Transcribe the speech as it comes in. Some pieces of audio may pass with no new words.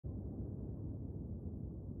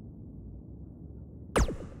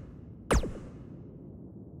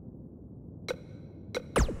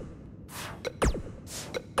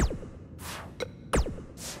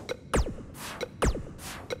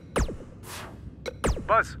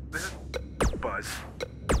Buzz, this is Buzz.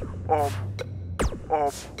 Oh.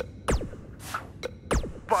 Buzz.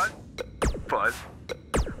 Buzz. Buzz.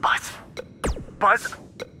 Buzz. Buzz.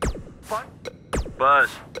 Buzz.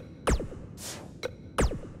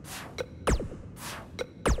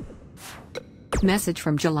 Message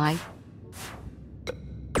from July.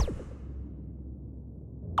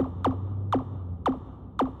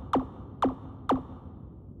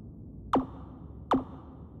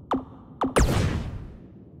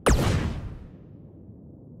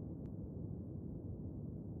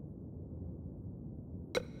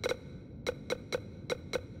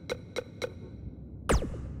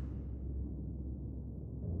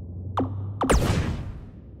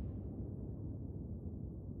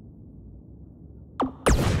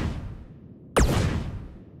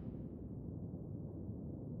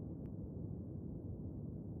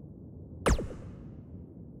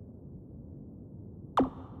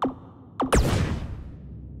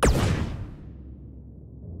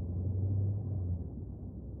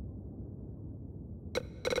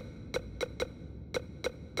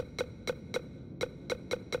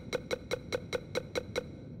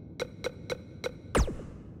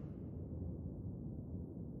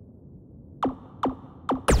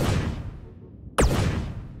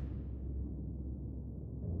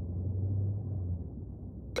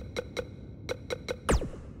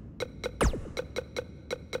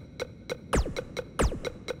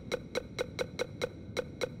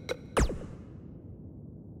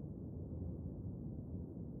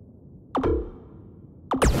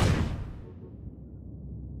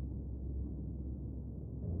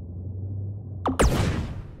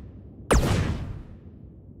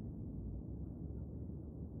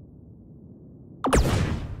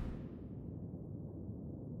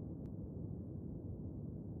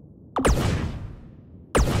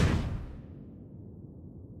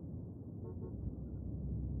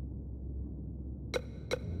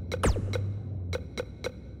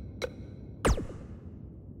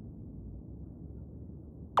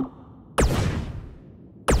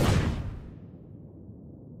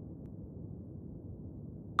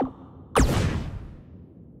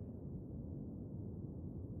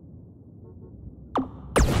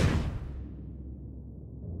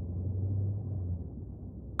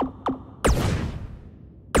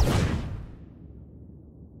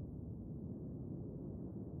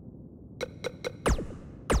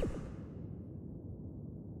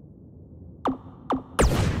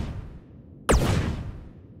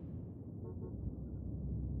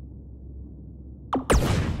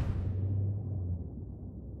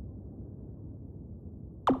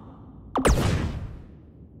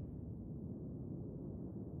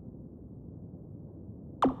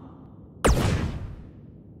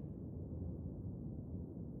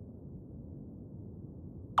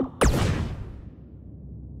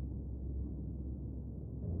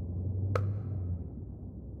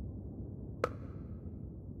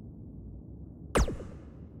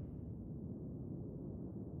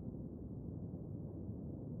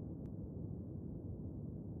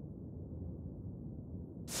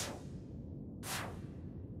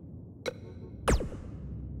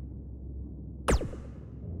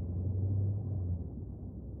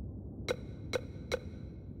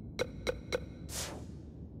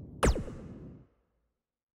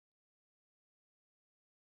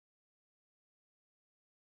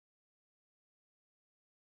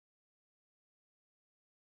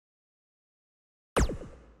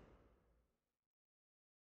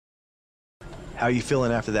 How are you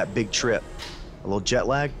feeling after that big trip? A little jet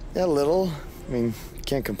lag? Yeah, a little. I mean,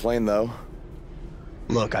 can't complain, though.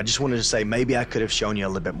 Look, I just wanted to say maybe I could have shown you a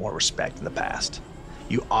little bit more respect in the past.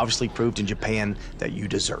 You obviously proved in Japan that you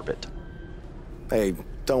deserve it. Hey,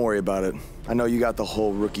 don't worry about it. I know you got the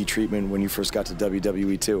whole rookie treatment when you first got to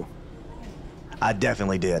WWE, too. I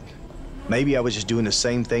definitely did. Maybe I was just doing the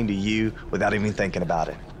same thing to you without even thinking about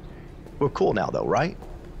it. We're cool now, though, right?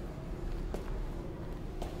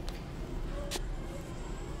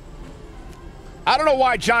 I don't know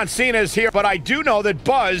why John Cena is here, but I do know that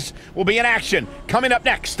Buzz will be in action coming up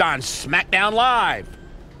next on SmackDown Live.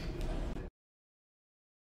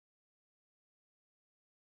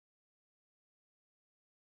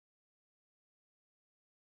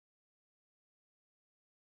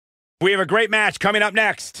 We have a great match coming up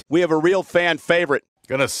next. We have a real fan favorite.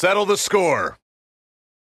 Gonna settle the score.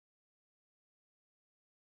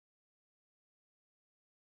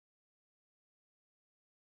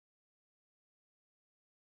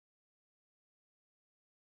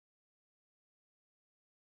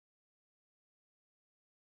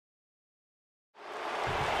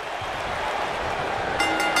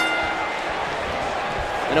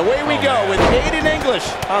 And away we go with Aiden English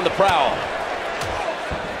on the prowl.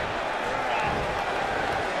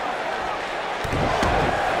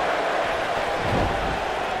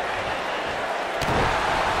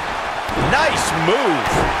 Nice move.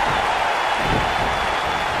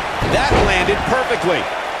 That landed perfectly.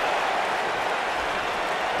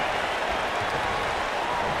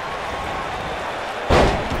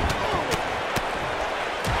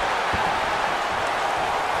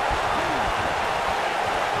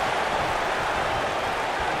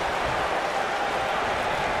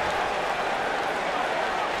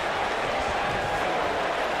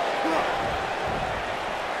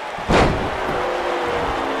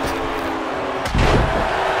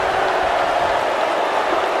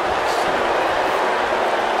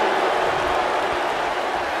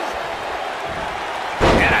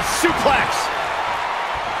 Suplex.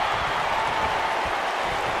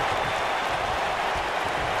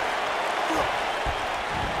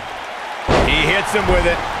 He hits him with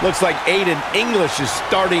it. Looks like Aiden English is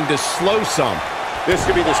starting to slow some. This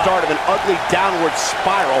could be the start of an ugly downward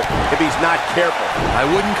spiral if he's not careful. I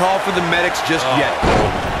wouldn't call for the medics just yet.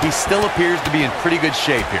 He still appears to be in pretty good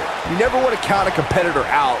shape here. You never want to count a competitor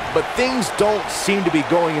out, but things don't seem to be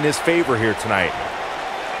going in his favor here tonight.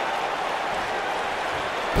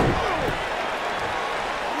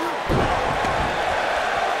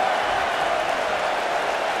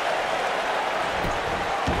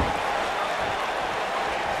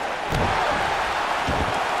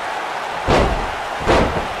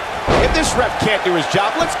 This ref can't do his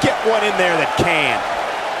job. Let's get one in there that can.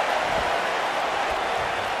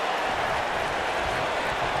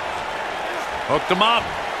 Hooked him up.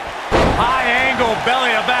 High angle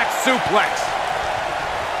belly to back suplex.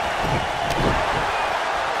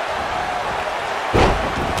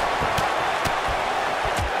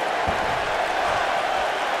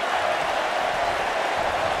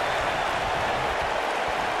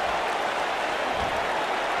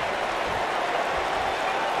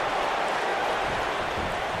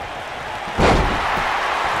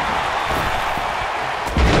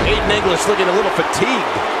 English looking a little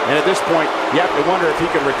fatigued, and at this point you have to wonder if he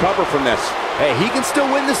can recover from this. Hey, he can still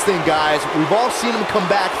win this thing, guys. We've all seen him come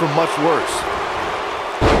back from much worse.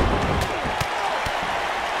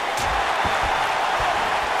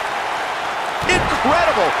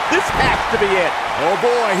 Incredible! This has to be it. Oh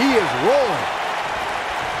boy, he is rolling.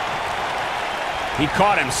 He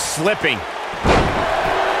caught him slipping.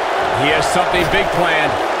 He has something big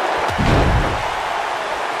planned.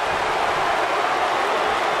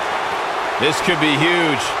 This could be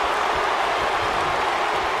huge.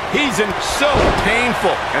 He's in so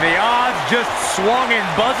painful. And the odds just swung in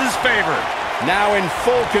Buzz's favor. Now in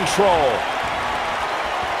full control.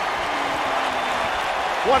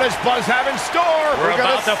 What does Buzz have in store? We're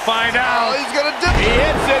about to find out. He's gonna do He it.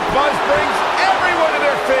 hits it. Buzz brings everyone to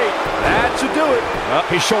their feet. That should do it.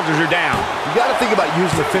 His shoulders are down. You got to think about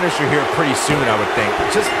using the finisher here pretty soon, I would think.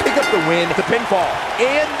 Just pick up the win. The pinfall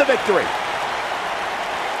and the victory.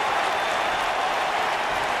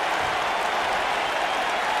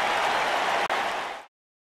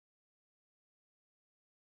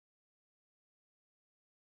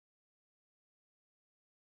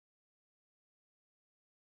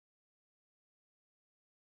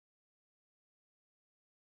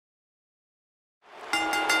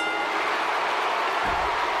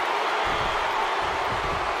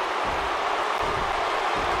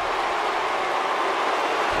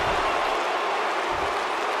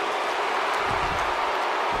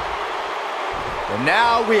 Well,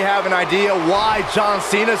 now we have an idea why John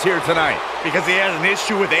Cena's here tonight. Because he has an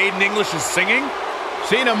issue with Aiden English's singing?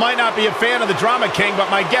 Cena might not be a fan of the Drama King,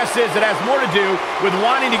 but my guess is it has more to do with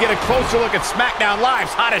wanting to get a closer look at SmackDown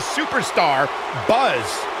Live's hottest superstar, Buzz.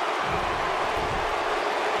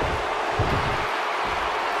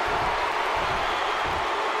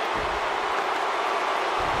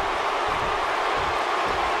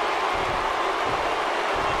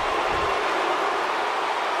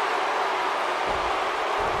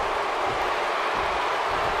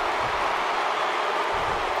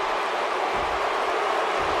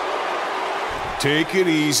 Take it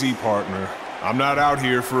easy, partner. I'm not out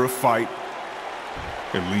here for a fight.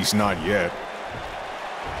 At least not yet.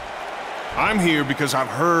 I'm here because I've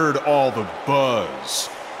heard all the buzz.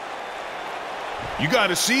 You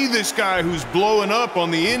gotta see this guy who's blowing up on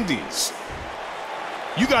the indies.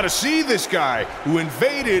 You gotta see this guy who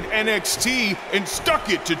invaded NXT and stuck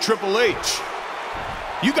it to Triple H.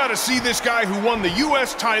 You gotta see this guy who won the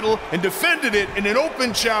US title and defended it in an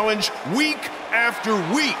open challenge week after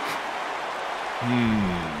week.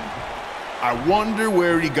 I wonder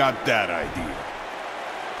where he got that idea.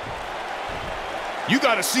 You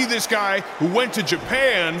got to see this guy who went to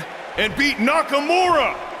Japan and beat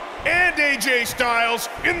Nakamura and AJ Styles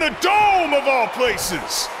in the Dome of all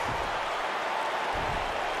places.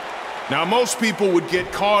 Now, most people would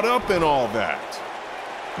get caught up in all that,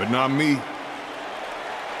 but not me.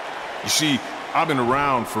 You see, I've been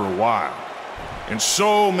around for a while, and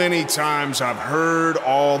so many times I've heard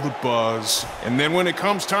all the buzz, and then when it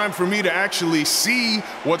comes time for me to actually see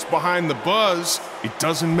what's behind the buzz, it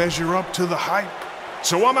doesn't measure up to the hype.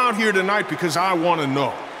 So I'm out here tonight because I want to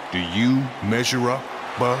know, do you measure up,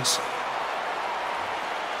 Buzz?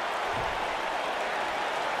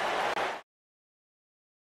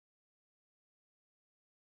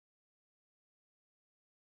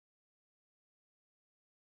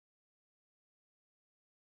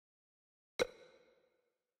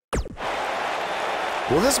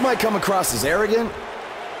 Well, this might come across as arrogant,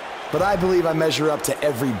 but I believe I measure up to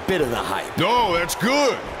every bit of the hype. No, that's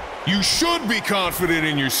good. You should be confident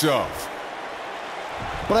in yourself.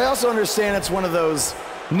 But I also understand it's one of those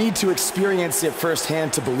need to experience it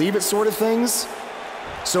firsthand to believe it sort of things.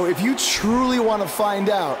 So if you truly want to find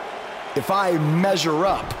out if I measure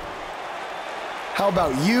up, how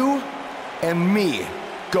about you and me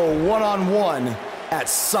go one-on-one at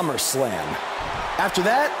SummerSlam? After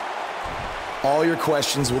that, all your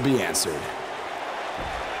questions will be answered.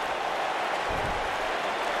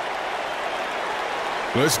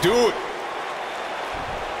 Let's do it.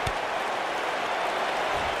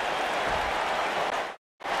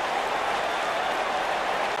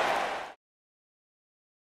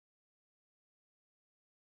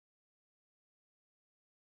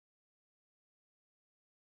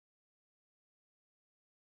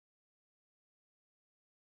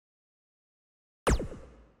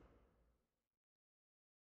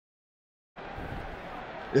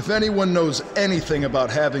 If anyone knows anything about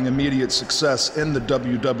having immediate success in the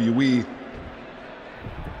WWE,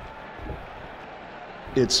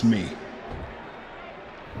 it's me.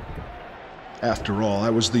 After all, I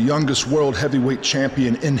was the youngest world heavyweight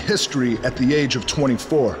champion in history at the age of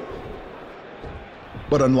 24.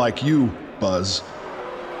 But unlike you, Buzz,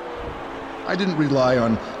 I didn't rely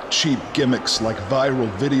on cheap gimmicks like viral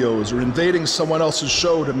videos or invading someone else's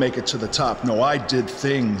show to make it to the top. No, I did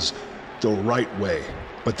things the right way.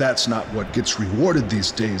 But that's not what gets rewarded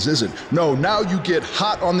these days, is it? No, now you get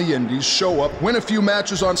hot on the indies, show up, win a few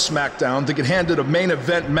matches on SmackDown, then get handed a main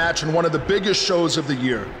event match in one of the biggest shows of the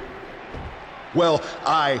year. Well,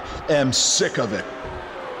 I am sick of it.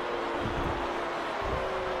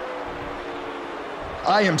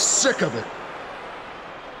 I am sick of it.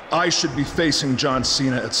 I should be facing John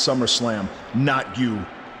Cena at SummerSlam, not you.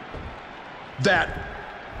 That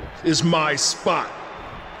is my spot.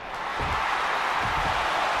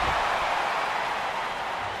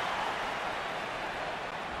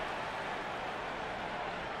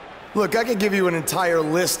 Look, I could give you an entire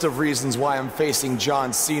list of reasons why I'm facing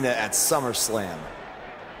John Cena at SummerSlam.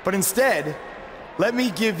 But instead, let me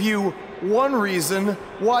give you one reason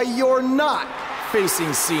why you're not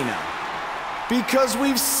facing Cena. Because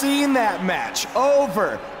we've seen that match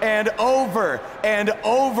over and over and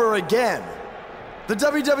over again. The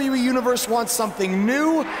WWE Universe wants something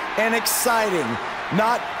new and exciting,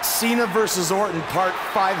 not Cena versus Orton Part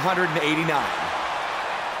 589.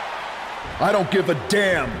 I don't give a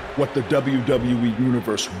damn what the WWE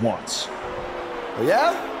Universe wants. Oh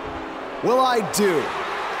yeah? Well, I do.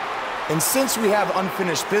 And since we have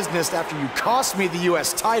unfinished business after you cost me the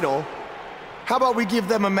US title, how about we give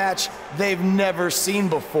them a match they've never seen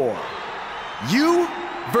before? You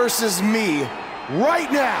versus me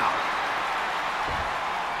right now!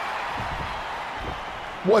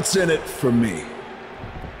 What's in it for me?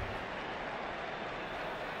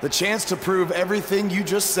 The chance to prove everything you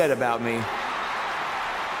just said about me.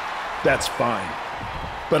 That's fine.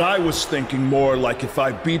 But I was thinking more like if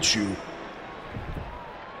I beat you,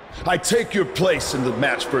 I take your place in the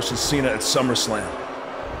match versus Cena at SummerSlam.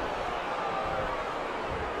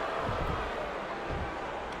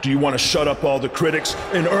 Do you want to shut up all the critics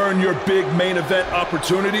and earn your big main event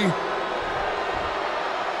opportunity?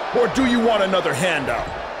 Or do you want another handout?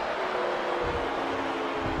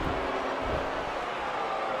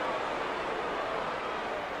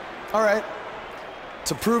 All right.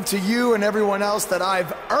 To prove to you and everyone else that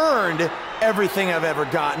I've earned everything I've ever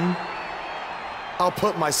gotten, I'll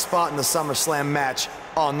put my spot in the SummerSlam match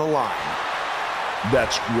on the line.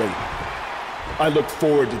 That's great. I look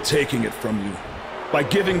forward to taking it from you by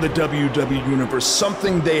giving the WWE Universe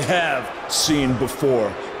something they have seen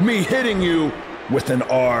before. Me hitting you with an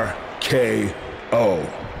RKO.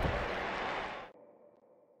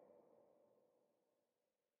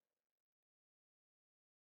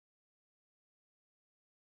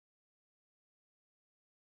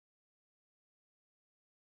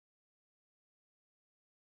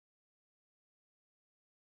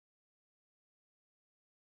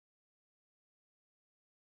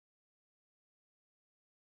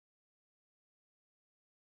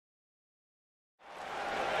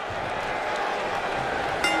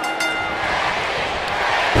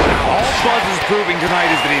 Buzz is proving tonight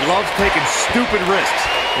is that he loves taking stupid risks.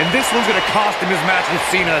 And this one's going to cost him his match with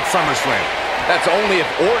Cena at SummerSlam. That's only if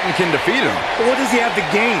Orton can defeat him. But what does he have to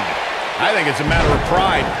gain? I think it's a matter of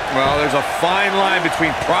pride. Well, there's a fine line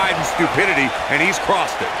between pride and stupidity, and he's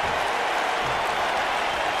crossed it.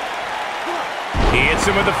 He hits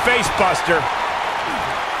him with a face buster.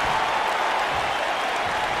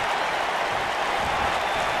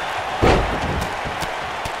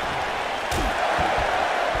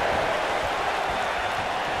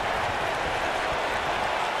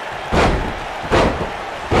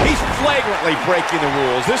 Flagrantly breaking the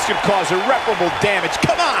rules. This could cause irreparable damage.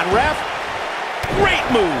 Come on, ref. Great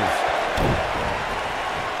move.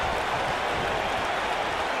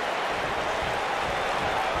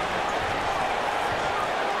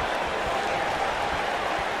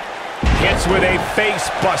 Hits with a face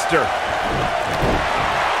buster.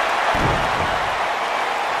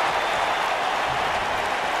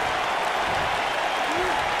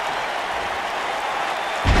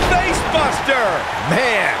 Face buster.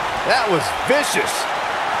 Man, that was vicious.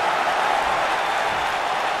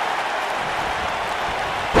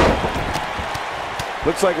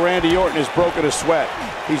 Looks like Randy Orton has broken a sweat.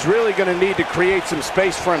 He's really going to need to create some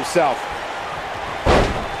space for himself.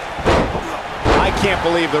 I can't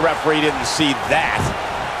believe the referee didn't see that.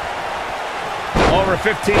 Over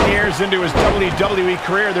 15 years into his WWE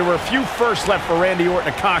career, there were a few firsts left for Randy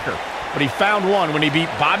Orton to conquer. But he found one when he beat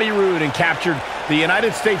Bobby Roode and captured the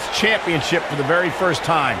United States Championship for the very first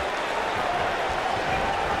time.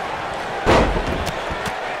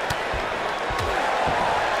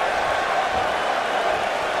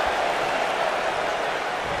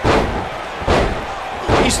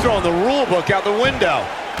 He's throwing the rule book out the window.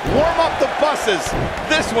 Warm up the buses.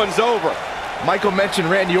 This one's over. Michael mentioned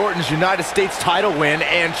Randy Orton's United States title win,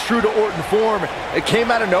 and true to Orton form, it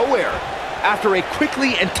came out of nowhere. After a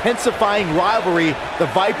quickly intensifying rivalry, the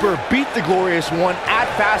Viper beat the Glorious One at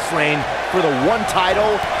Fastlane for the one title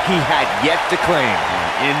he had yet to claim.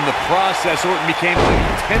 In the process, Orton became the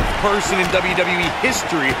 10th person in WWE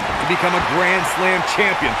history to become a Grand Slam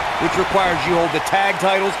champion, which requires you hold the tag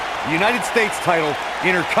titles, the United States title,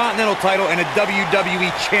 Intercontinental title, and a WWE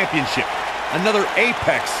championship. Another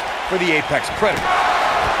apex for the Apex Predator.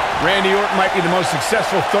 Randy Orton might be the most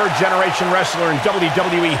successful third-generation wrestler in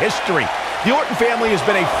WWE history. The Orton family has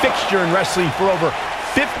been a fixture in wrestling for over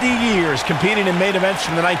 50 years, competing in main events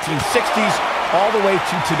from the 1960s all the way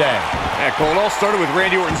to today. Yeah, Cole, it all started with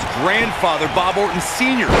Randy Orton's grandfather, Bob Orton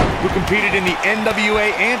Sr., who competed in the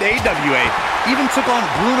NWA and AWA, even took on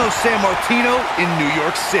Bruno Sammartino in New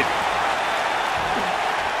York City.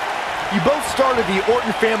 You both started the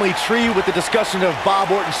Orton family tree with the discussion of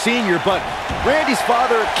Bob Orton Sr., but Randy's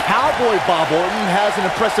father, Cowboy Bob Orton, has an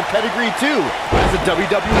impressive pedigree too as a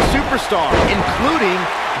WWE superstar, including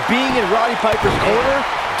being in Roddy Piper's corner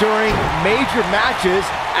during major matches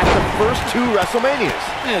at the first two WrestleManias.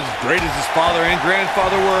 As great as his father and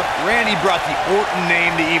grandfather were, Randy brought the Orton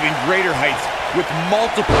name to even greater heights with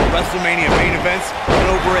multiple WrestleMania main events and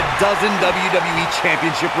over a dozen WWE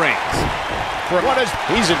Championship reigns. What is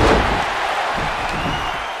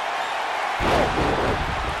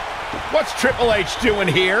What's Triple H doing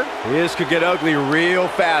here? This could get ugly real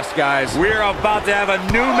fast, guys. We're about to have a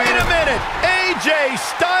new Wait a minute! AJ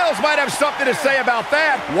Styles might have something to say about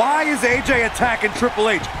that. Why is AJ attacking Triple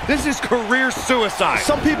H? This is career suicide.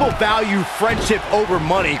 Some people value friendship over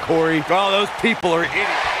money, Corey. Oh, those people are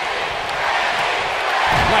idiots.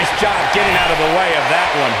 Nice job getting out of the way of that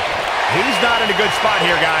one. He's not in a good spot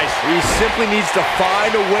here, guys. He simply needs to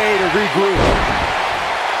find a way to regroup.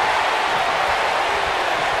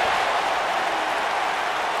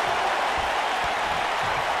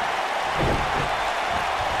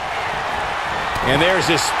 And there's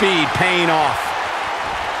his speed paying off.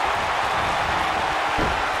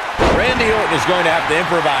 Randy Orton is going to have to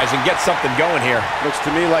improvise and get something going here. Looks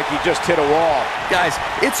to me like he just hit a wall. Guys,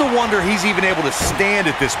 it's a wonder he's even able to stand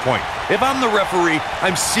at this point. If I'm the referee,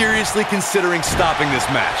 I'm seriously considering stopping this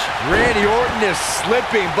match. Randy Orton is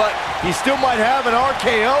slipping, but he still might have an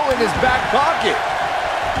RKO in his back pocket.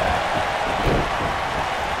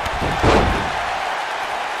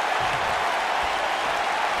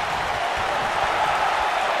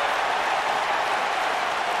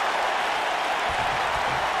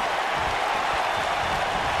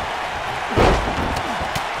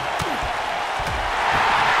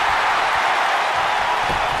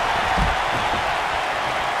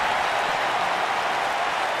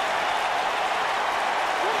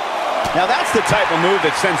 Now that's the type of move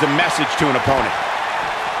that sends a message to an opponent.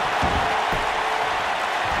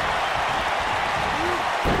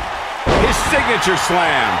 His signature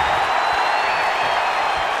slam.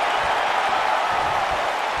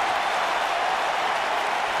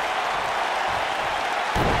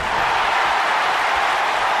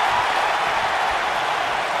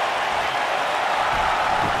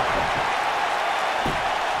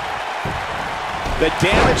 The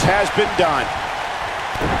damage has been done.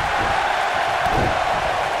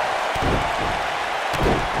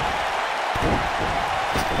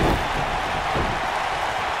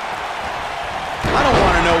 I don't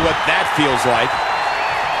want to know what that feels like.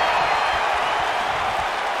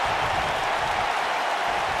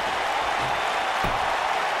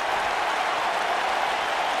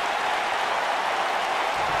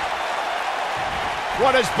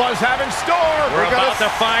 What does Buzz have in store? We're about to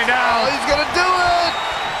find out. He's gonna do it!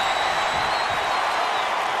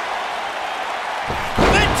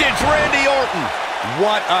 Vintage Randy Orton.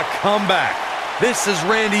 What a comeback. This is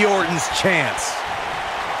Randy Orton's chance.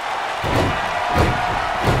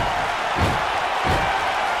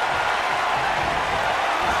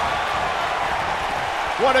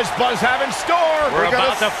 What does Buzz have in store? We're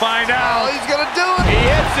about to find out. He's gonna do it! He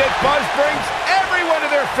hits it. Buzz brings everyone to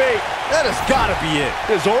their feet. That has gotta be it.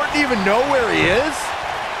 Does Orton even know where he is?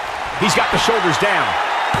 He's got the shoulders down.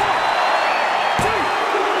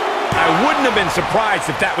 I wouldn't have been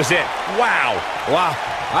surprised if that was it. Wow. Wow.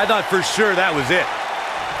 I thought for sure that was it.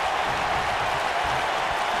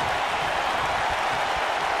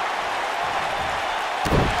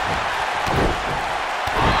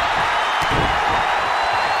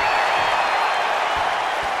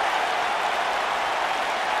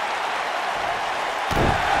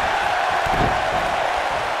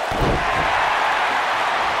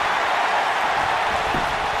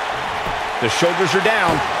 The shoulders are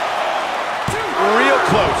down. Real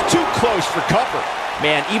close. Too close for cover.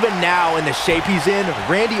 Man, even now in the shape he's in,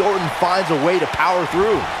 Randy Orton finds a way to power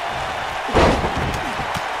through.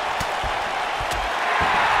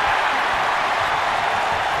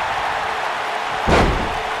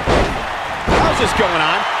 How's this going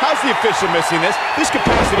on? How's the official missing this? This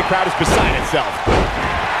capacity crowd is beside itself.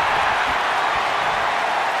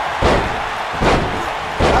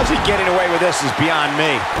 How's he getting away with this is beyond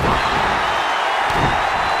me.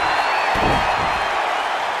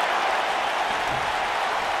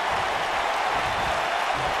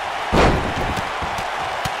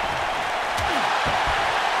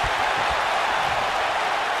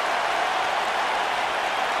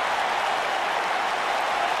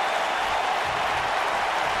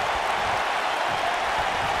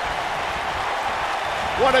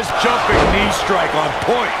 What is jumping knee strike on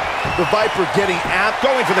point? The Viper getting amped.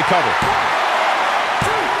 Going for the cover.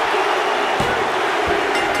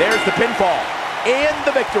 There's the pinfall and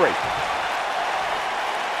the victory.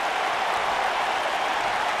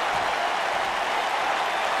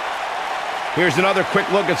 Here's another quick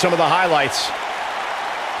look at some of the highlights.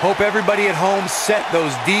 Hope everybody at home set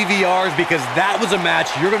those DVRs because that was a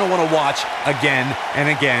match you're going to want to watch again and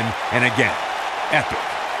again and again. Epic.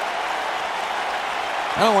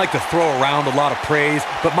 I don't like to throw around a lot of praise,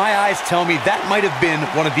 but my eyes tell me that might have been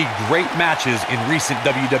one of the great matches in recent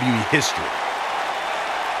WWE history.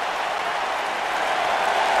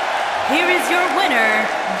 Here is your winner,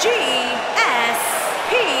 GSPG.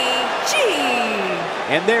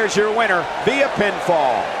 And there's your winner via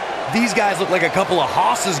pinfall. These guys look like a couple of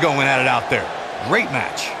hosses going at it out there. Great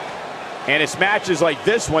match. And it's matches like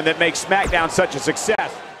this one that make SmackDown such a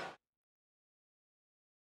success.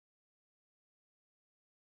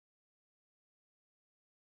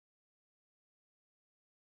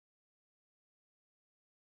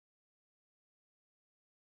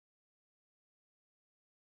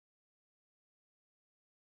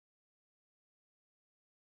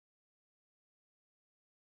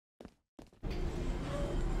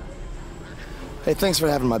 Hey, thanks for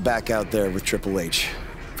having my back out there with Triple H.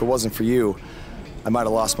 If it wasn't for you, I might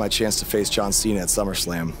have lost my chance to face John Cena at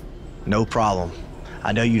SummerSlam. No problem.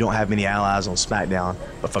 I know you don't have many allies on SmackDown,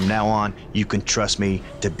 but from now on, you can trust me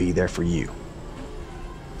to be there for you.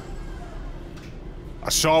 I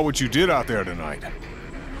saw what you did out there tonight.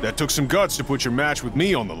 That took some guts to put your match with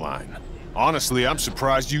me on the line. Honestly, I'm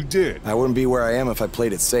surprised you did. I wouldn't be where I am if I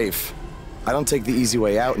played it safe. I don't take the easy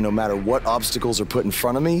way out, and no matter what obstacles are put in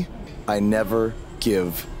front of me, I never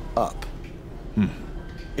give up.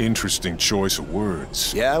 Interesting choice of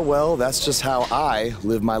words. Yeah, well, that's just how I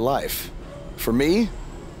live my life. For me,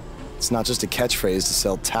 it's not just a catchphrase to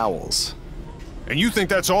sell towels. And you think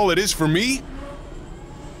that's all it is for me?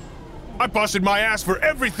 I busted my ass for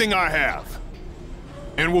everything I have.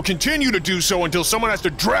 And will continue to do so until someone has to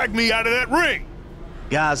drag me out of that ring.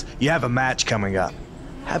 Guys, you have a match coming up.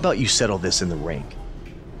 How about you settle this in the ring?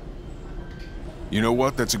 You know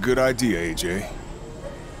what? That's a good idea, AJ.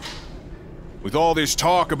 With all this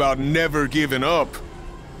talk about never giving up,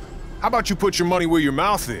 how about you put your money where your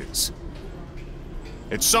mouth is?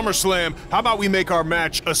 At SummerSlam, how about we make our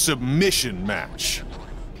match a submission match?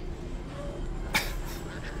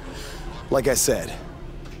 Like I said,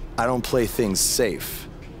 I don't play things safe.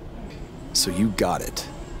 So you got it.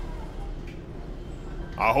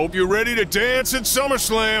 I hope you're ready to dance at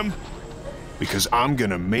SummerSlam, because I'm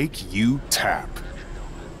gonna make you tap.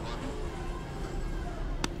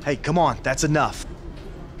 Hey, come on, that's enough.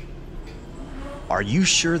 Are you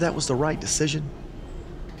sure that was the right decision?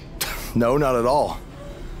 No, not at all.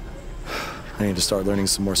 I need to start learning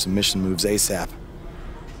some more submission moves ASAP.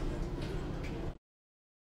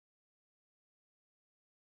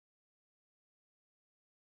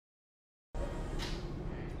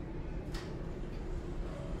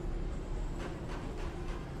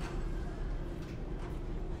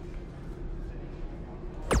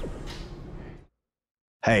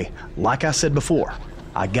 Hey, like I said before,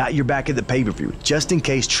 I got your back at the pay-per-view, just in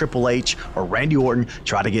case Triple H or Randy Orton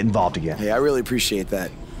try to get involved again. Hey, I really appreciate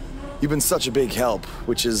that. You've been such a big help,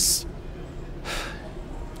 which is...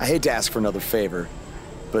 I hate to ask for another favor,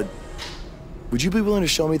 but would you be willing to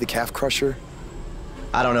show me the calf crusher?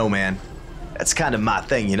 I don't know, man. That's kind of my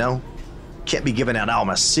thing, you know? Can't be giving out all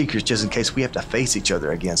my secrets just in case we have to face each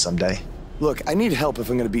other again someday. Look, I need help if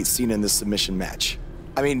I'm gonna beat Cena in this submission match.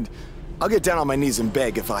 I mean, I'll get down on my knees and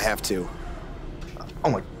beg if I have to.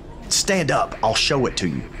 Oh my, stand up. I'll show it to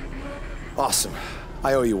you. Awesome.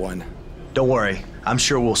 I owe you one. Don't worry. I'm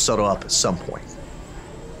sure we'll settle up at some point.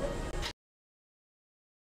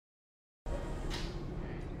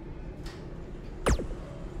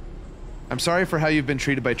 I'm sorry for how you've been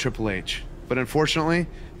treated by Triple H, but unfortunately,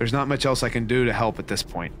 there's not much else I can do to help at this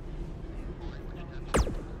point.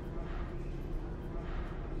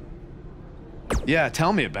 Yeah,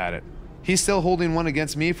 tell me about it. He's still holding one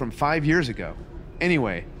against me from 5 years ago.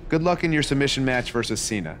 Anyway, good luck in your submission match versus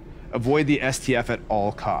Cena. Avoid the STF at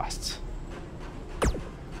all costs.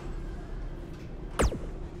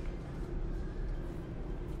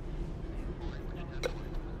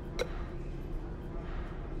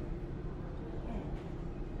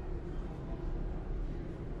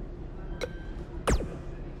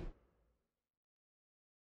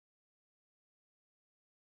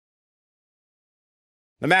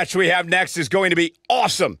 The match we have next is going to be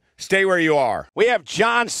awesome. Stay where you are. We have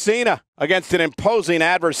John Cena against an imposing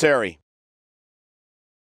adversary.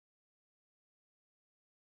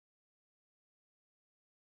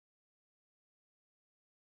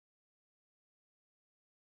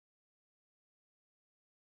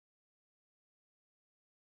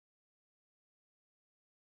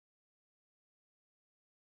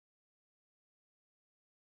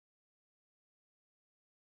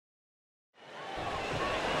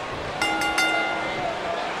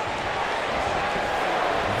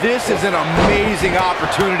 This is an amazing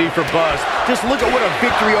opportunity for Buzz. Just look at what a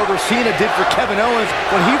victory over Cena did for Kevin Owens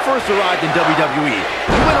when he first arrived in WWE.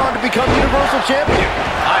 He went on to become Universal Champion.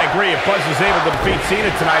 I agree. If Buzz is able to defeat Cena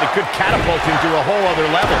tonight, it could catapult him to a whole other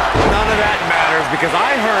level. None of that matters because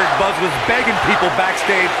I heard Buzz was begging people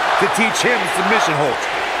backstage to teach him submission holds.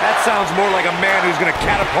 That sounds more like a man who's going to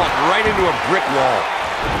catapult right into a brick wall.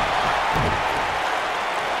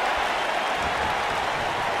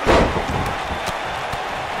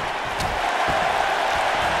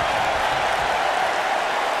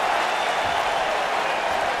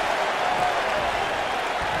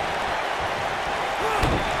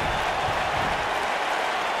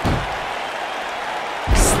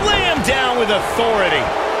 Down with authority.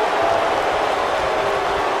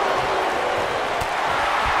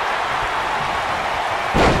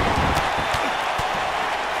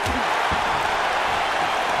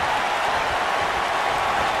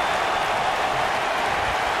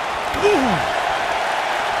 Ooh.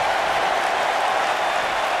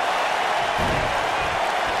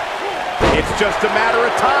 It's just a matter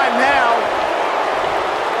of time now.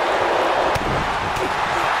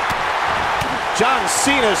 John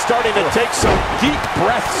Cena starting to take some deep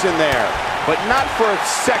breaths in there. But not for a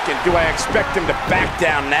second do I expect him to back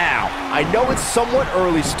down now. I know it's somewhat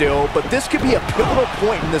early still, but this could be a pivotal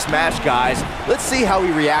point in this match, guys. Let's see how he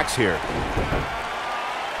reacts here.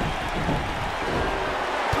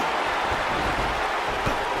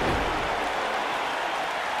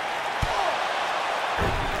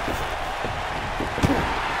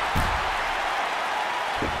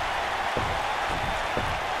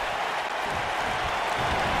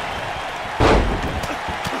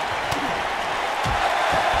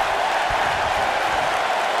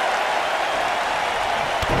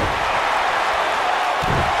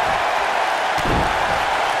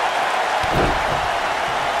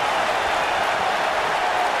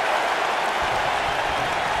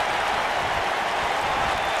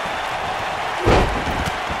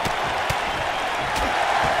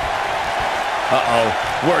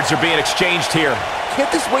 Uh-oh. Words are being exchanged here.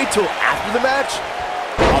 Can't this wait till after the match?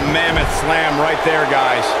 A mammoth slam right there,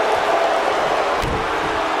 guys.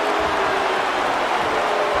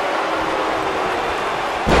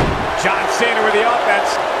 John Cena with the offense.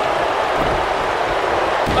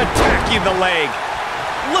 Attacking the leg.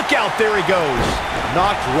 Look out, there he goes.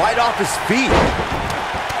 Knocked right off his feet.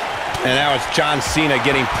 And now it's John Cena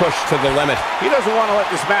getting pushed to the limit. He doesn't want to let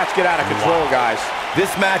this match get out of control, guys. This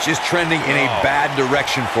match is trending in a bad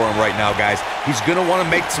direction for him right now, guys. He's going to want to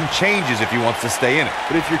make some changes if he wants to stay in it.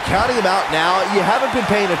 But if you're counting him out now, you haven't been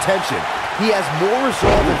paying attention. He has more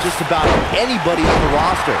resolve than just about anybody on the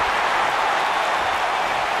roster.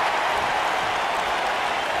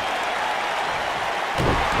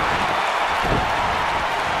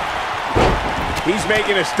 He's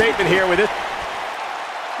making a statement here with it.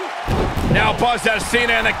 Now Buzz has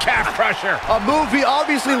Cena in the calf crusher. A move he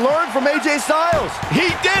obviously learned from AJ Styles. He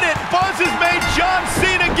did it! Buzz has made John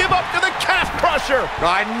Cena give up to the calf crusher.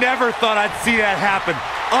 I never thought I'd see that happen.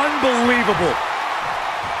 Unbelievable.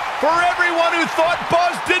 For everyone who thought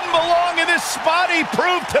Buzz didn't belong in this spot, he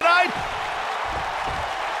proved tonight.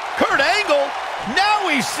 Kurt Angle, now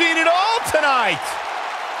we've seen it all tonight.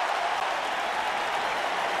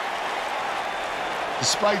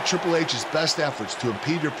 Despite Triple H's best efforts to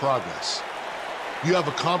impede your progress, you have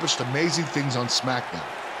accomplished amazing things on SmackDown.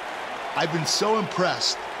 I've been so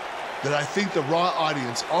impressed that I think the Raw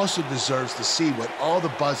audience also deserves to see what all the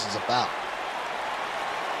buzz is about.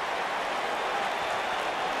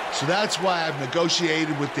 So that's why I've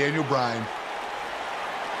negotiated with Daniel Bryan,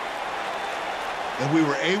 and we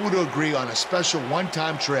were able to agree on a special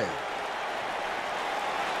one-time trade,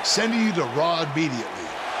 sending you to Raw immediately.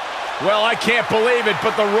 Well, I can't believe it,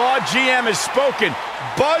 but the Raw GM has spoken.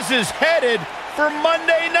 Buzz is headed for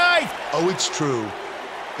Monday night. Oh, it's true.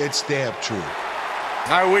 It's damn true.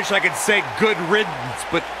 I wish I could say good riddance,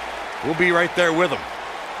 but we'll be right there with him.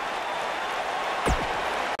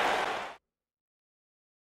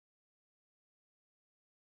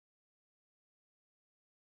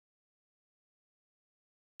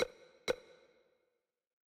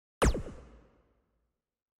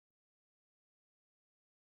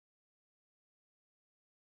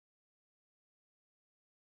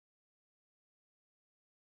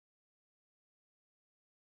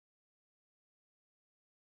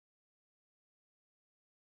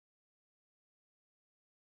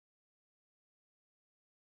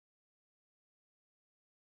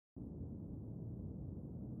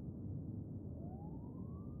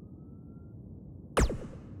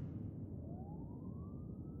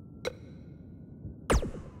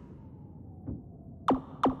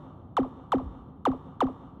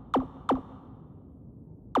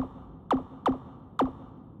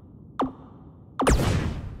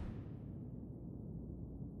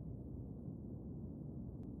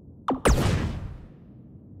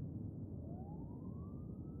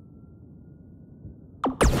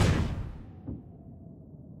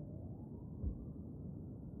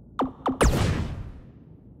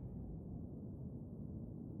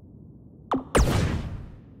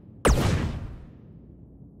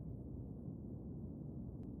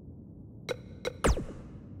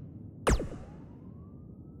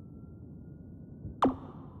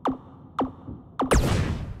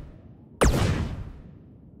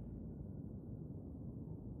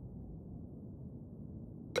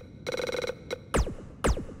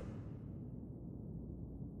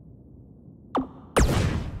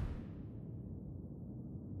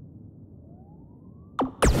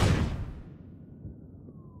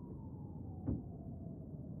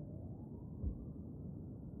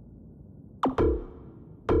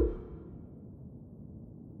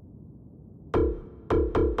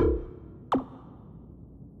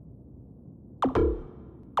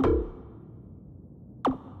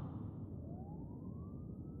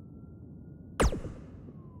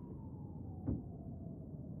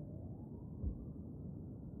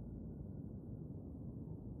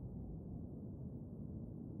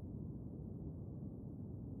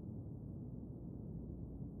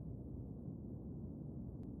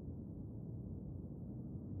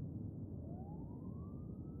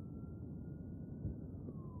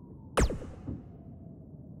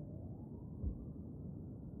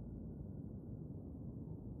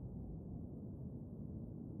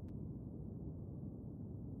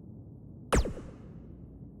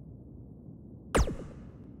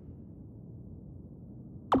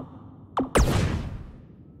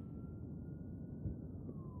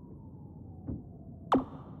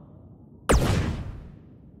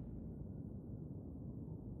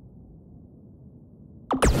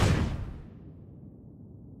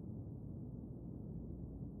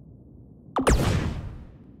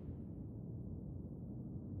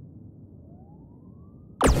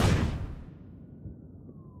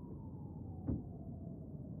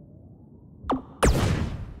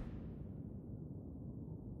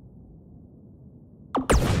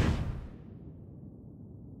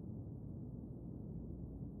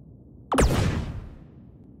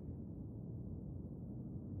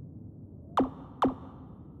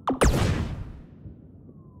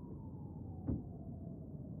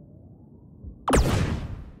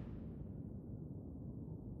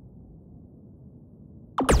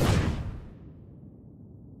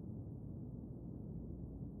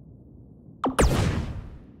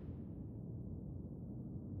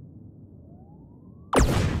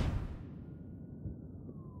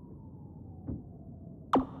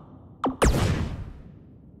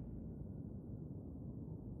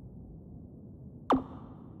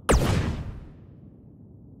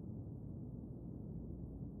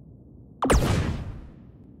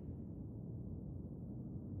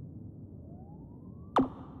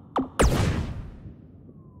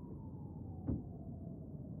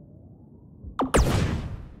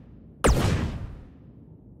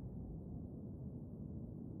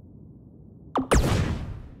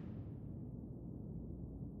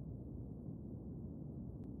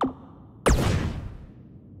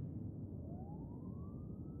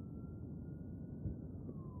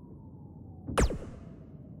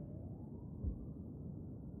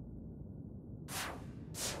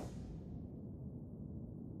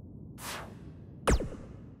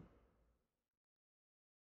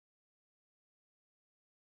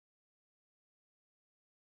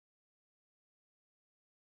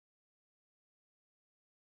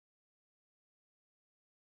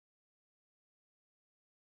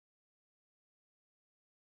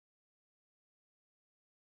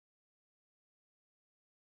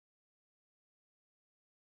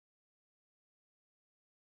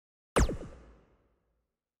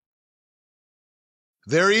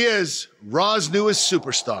 There he is, Raw's newest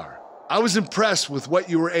superstar. I was impressed with what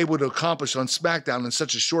you were able to accomplish on SmackDown in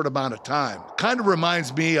such a short amount of time. Kind of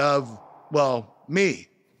reminds me of, well, me.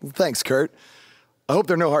 Well, thanks, Kurt. I hope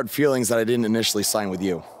there are no hard feelings that I didn't initially sign with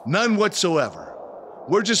you. None whatsoever.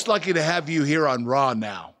 We're just lucky to have you here on Raw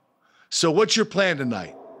now. So what's your plan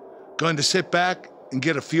tonight? Going to sit back and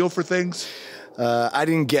get a feel for things? I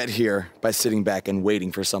didn't get here by sitting back and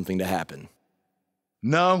waiting for something to happen.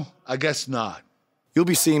 No, I guess not. You'll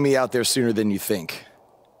be seeing me out there sooner than you think.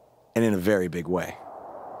 And in a very big way.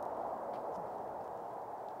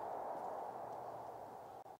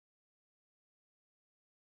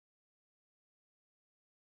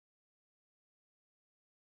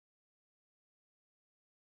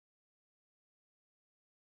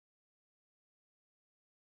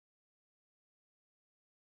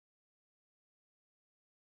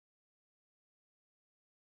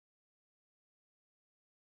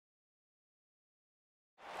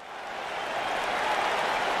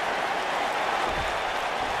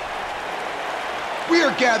 We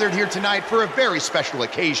are gathered here tonight for a very special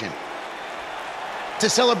occasion. To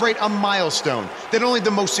celebrate a milestone that only the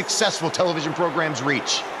most successful television programs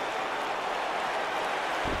reach.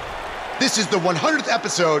 This is the 100th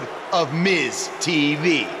episode of Miz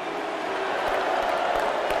TV.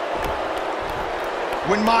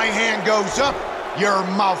 When my hand goes up, your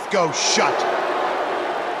mouth goes shut.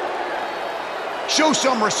 Show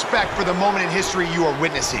some respect for the moment in history you are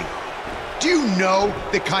witnessing. Do you know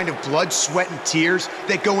the kind of blood, sweat, and tears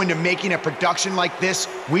that go into making a production like this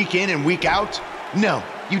week in and week out? No,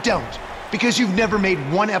 you don't. Because you've never made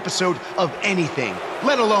one episode of anything,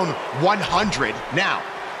 let alone 100. Now,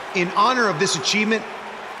 in honor of this achievement,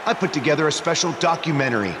 I put together a special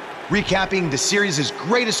documentary recapping the series'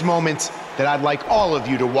 greatest moments that I'd like all of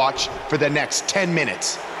you to watch for the next 10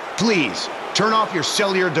 minutes. Please, turn off your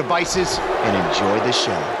cellular devices and enjoy the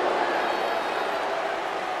show.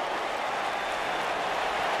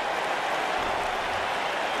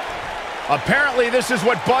 Apparently, this is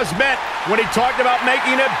what Buzz meant when he talked about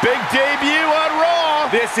making a big debut on Raw.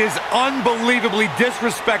 This is unbelievably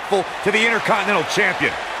disrespectful to the Intercontinental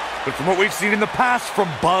Champion. But from what we've seen in the past from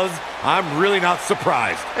Buzz, I'm really not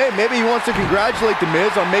surprised. Hey, maybe he wants to congratulate The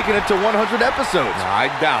Miz on making it to 100 episodes. I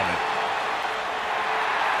doubt it.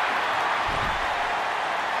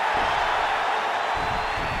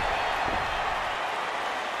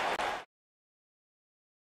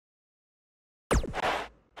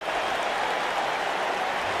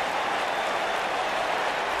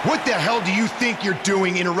 What the hell do you think you're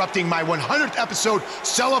doing interrupting my 100th episode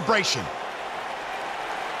celebration?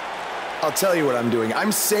 I'll tell you what I'm doing.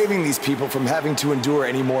 I'm saving these people from having to endure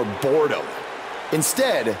any more boredom.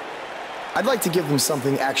 Instead, I'd like to give them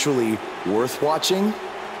something actually worth watching.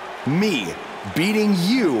 Me beating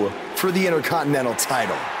you for the Intercontinental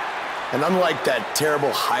title. And unlike that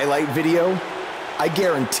terrible highlight video, I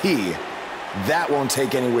guarantee that won't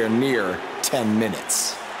take anywhere near 10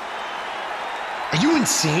 minutes. Are you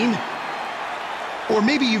insane? Or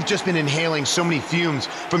maybe you've just been inhaling so many fumes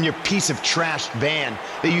from your piece of trash van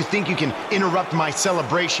that you think you can interrupt my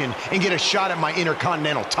celebration and get a shot at my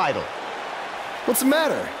Intercontinental title. What's the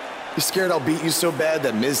matter? You scared I'll beat you so bad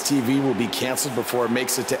that Miz TV will be canceled before it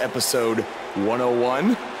makes it to episode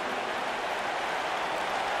 101?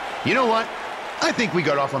 You know what? I think we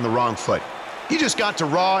got off on the wrong foot. You just got to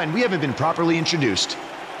Raw and we haven't been properly introduced.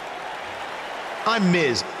 I'm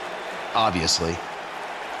Miz. Obviously.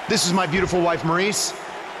 This is my beautiful wife, Maurice.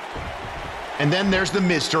 And then there's the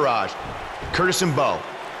Miztourage, Curtis and Bo.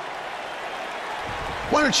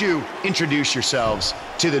 Why don't you introduce yourselves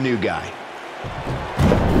to the new guy?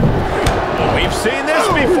 We've seen this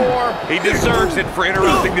before. He deserves it for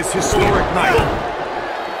interrupting this historic night.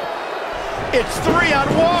 It's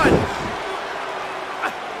 3-on-1.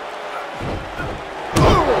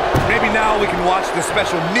 Maybe now we can watch the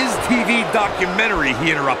special Miz TV documentary he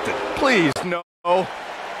interrupted. Please, no.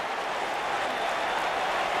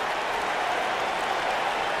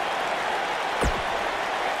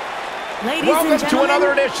 Ladies Welcome and to gentlemen,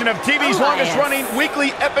 another edition of TV's longest-running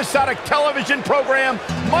weekly episodic television program,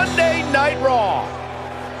 Monday Night Raw.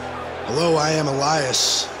 Hello, I am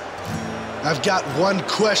Elias. I've got one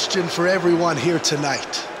question for everyone here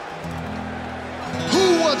tonight.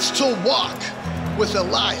 Who wants to walk with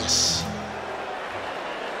Elias?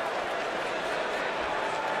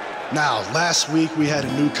 Now, last week we had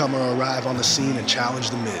a newcomer arrive on the scene and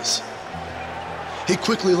challenge The Miz. He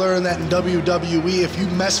quickly learned that in WWE, if you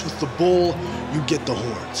mess with the bull, you get the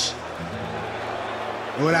horns.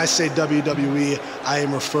 And when I say WWE, I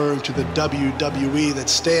am referring to the WWE that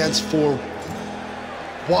stands for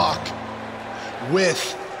Walk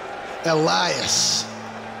with Elias.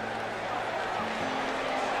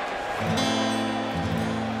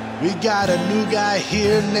 We got a new guy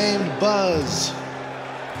here named Buzz,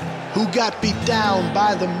 who got beat down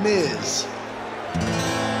by The Miz.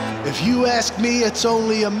 If you ask me, it's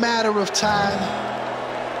only a matter of time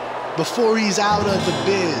before he's out of the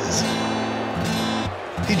biz.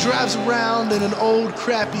 He drives around in an old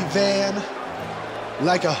crappy van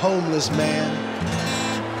like a homeless man.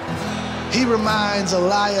 He reminds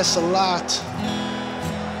Elias a lot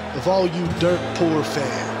of all you dirt poor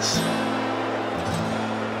fans.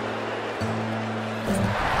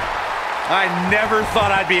 I never thought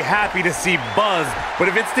I'd be happy to see Buzz, but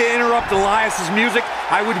if it's to interrupt Elias's music,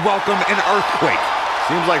 I would welcome an earthquake.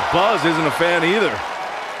 Seems like Buzz isn't a fan either.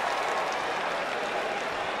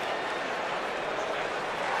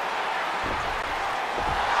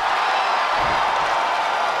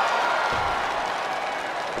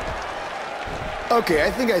 Okay,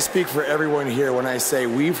 I think I speak for everyone here when I say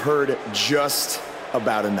we've heard just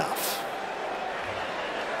about enough.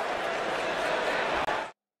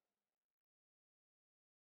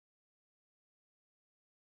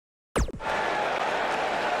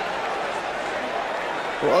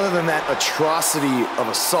 Well, other than that atrocity of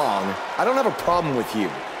a song, I don't have a problem with you.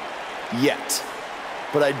 Yet.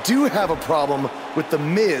 But I do have a problem with The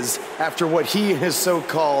Miz after what he and his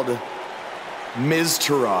so-called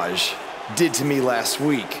Miz-tourage did to me last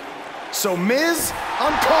week. So, Miz,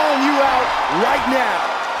 I'm calling you out right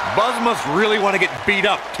now. Buzz must really want to get beat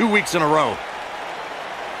up 2 weeks in a row.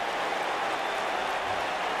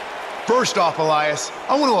 First off, Elias,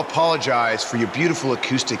 I want to apologize for your beautiful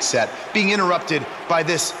acoustic set being interrupted by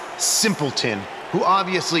this simpleton who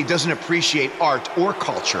obviously doesn't appreciate art or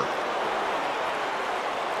culture.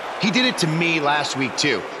 He did it to me last week,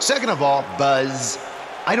 too. Second of all, Buzz,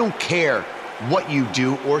 I don't care what you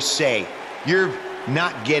do or say. You're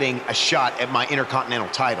not getting a shot at my Intercontinental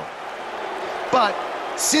title. But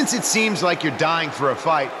since it seems like you're dying for a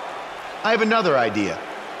fight, I have another idea.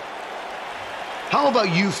 How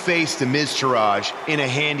about you face the Miz-tourage in a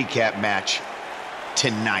handicap match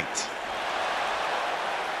tonight?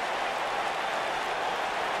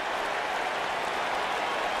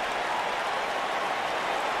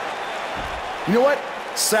 You know what?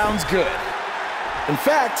 Sounds good. In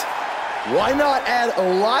fact, why not add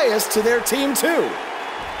Elias to their team too?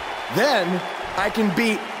 Then I can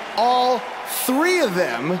beat all three of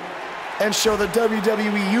them and show the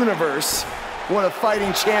WWE Universe what a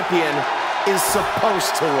fighting champion is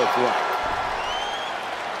supposed to look like.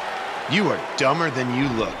 You are dumber than you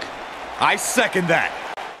look. I second that.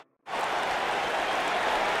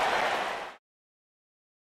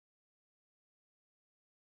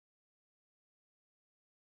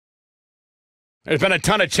 There's been a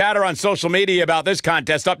ton of chatter on social media about this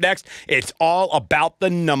contest. Up next, it's all about the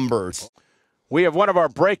numbers. We have one of our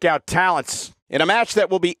breakout talents in a match that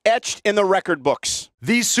will be etched in the record books.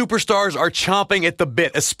 These superstars are chomping at the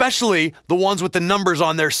bit, especially the ones with the numbers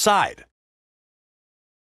on their side.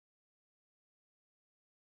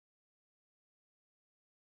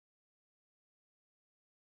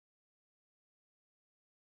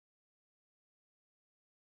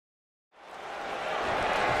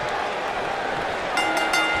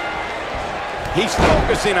 He's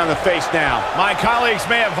focusing on the face now. My colleagues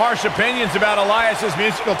may have harsh opinions about Elias's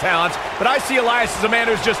musical talents, but I see Elias as a man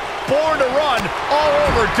who's just born to run all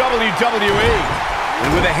over WWE. And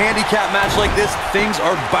with a handicap match like this, things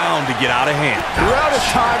are bound to get out of hand. Throughout his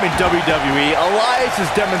time in WWE, Elias has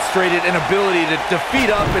demonstrated an ability to defeat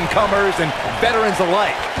up-and-comers and veterans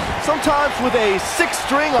alike, sometimes with a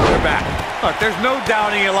six-string on their back. Look, there's no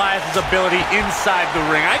doubting Elias's ability inside the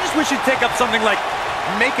ring. I just wish he'd take up something like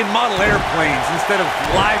making model airplanes instead of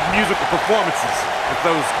live musical performances, if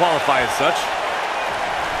those qualify as such.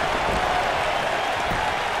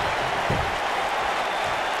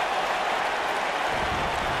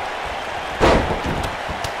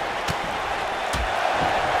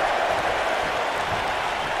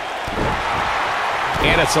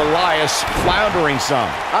 And it's Elias floundering some.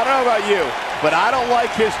 I don't know about you, but I don't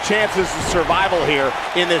like his chances of survival here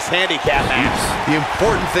in this handicap match. The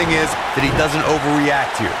important thing is that he doesn't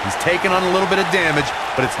overreact here. He's taken on a little bit of damage,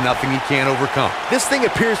 but it's nothing he can't overcome. This thing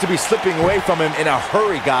appears to be slipping away from him in a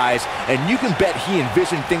hurry, guys, and you can bet he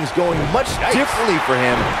envisioned things going much differently for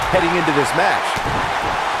him heading into this match.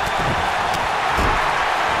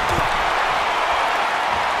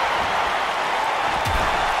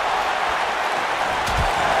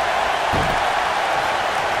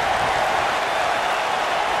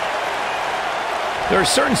 There are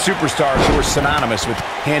certain superstars who are synonymous with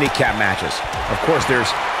handicap matches. Of course, there's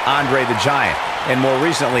Andre the Giant, and more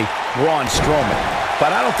recently, Braun Strowman.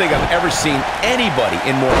 But I don't think I've ever seen anybody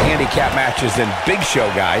in more handicap matches than Big Show,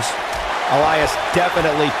 guys. Elias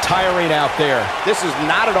definitely tiring out there. This is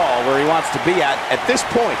not at all where he wants to be at this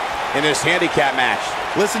point in this handicap match.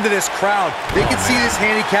 Listen to this crowd. They can see this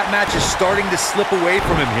handicap match is starting to slip away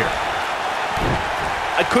from him here.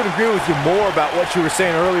 I couldn't agree with you more about what you were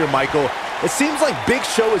saying earlier, Michael. It seems like Big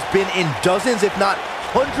Show has been in dozens, if not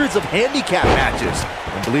hundreds of handicap matches.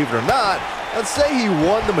 And believe it or not, I'd say he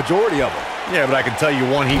won the majority of them. Yeah, but I can tell you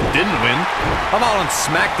one he didn't win. I'm out on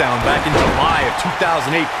SmackDown back in July of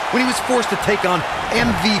 2008 when he was forced to take on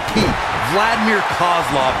MVP Vladimir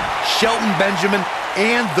Kozlov, Shelton Benjamin,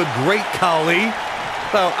 and the Great Khali.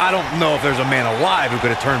 Well, I don't know if there's a man alive who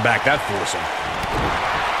could have turned back that foursome.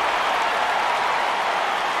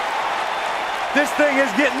 This thing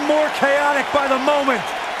is getting more chaotic by the moment.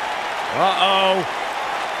 Uh-oh.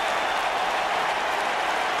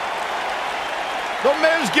 The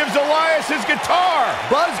Miz gives Elias his guitar.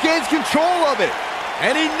 Buzz gains control of it.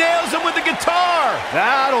 And he nails him with the guitar.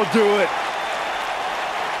 That'll do it.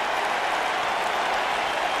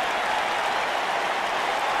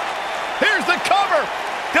 Here's the cover.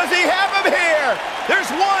 Does he have him here?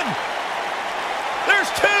 There's one. There's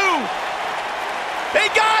two. He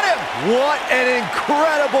got him. What an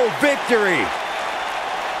incredible victory.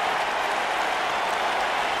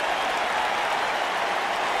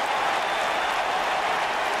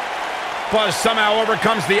 Buzz somehow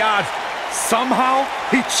overcomes the odds. Somehow,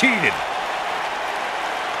 he cheated.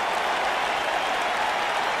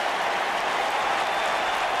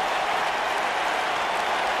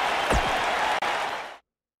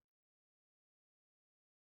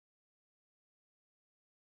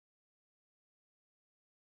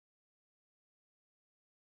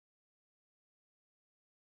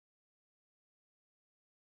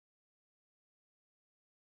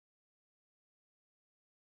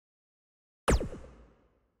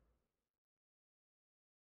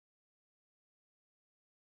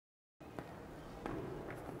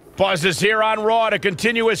 Buzz is here on Raw to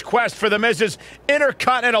continue his quest for the Miz's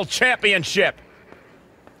Intercontinental Championship.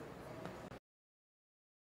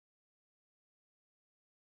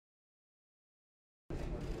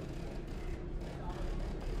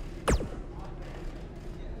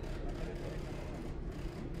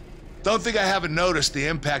 Don't think I haven't noticed the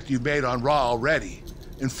impact you've made on Raw already.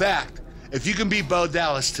 In fact, if you can beat Bo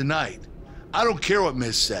Dallas tonight, I don't care what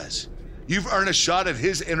Miz says. You've earned a shot at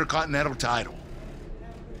his Intercontinental title.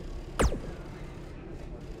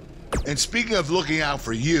 And speaking of looking out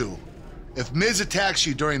for you, if Miz attacks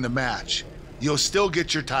you during the match, you'll still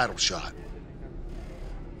get your title shot.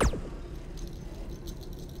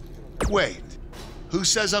 Wait, who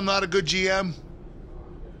says I'm not a good GM?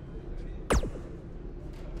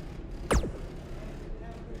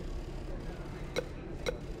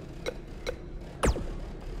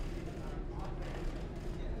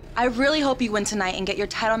 I really hope you win tonight and get your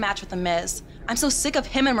title match with The Miz. I'm so sick of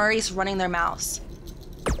him and Maurice running their mouths.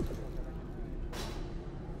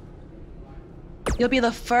 You'll be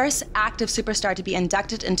the first active superstar to be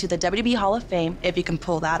inducted into the WWE Hall of Fame if you can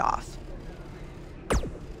pull that off.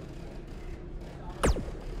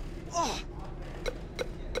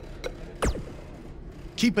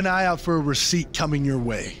 Keep an eye out for a receipt coming your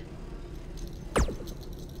way.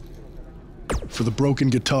 For the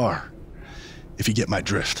broken guitar, if you get my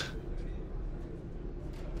drift.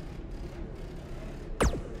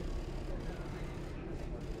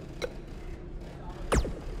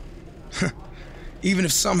 Even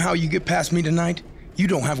if somehow you get past me tonight, you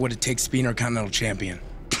don't have what it takes to be Intercontinental Champion.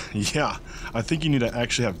 Yeah, I think you need to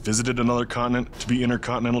actually have visited another continent to be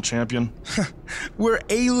Intercontinental Champion. We're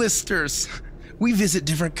A-listers. We visit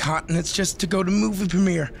different continents just to go to movie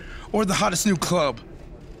premiere or the hottest new club.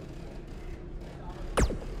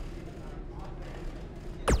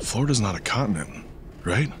 Florida's not a continent,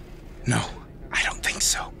 right? No, I don't think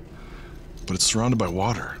so. But it's surrounded by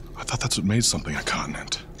water. I thought that's what made something a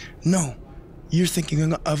continent. No, you're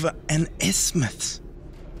thinking of an isthmus.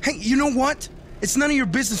 Hey, you know what? It's none of your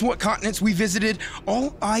business what continents we visited.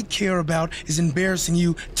 All I care about is embarrassing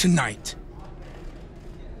you tonight.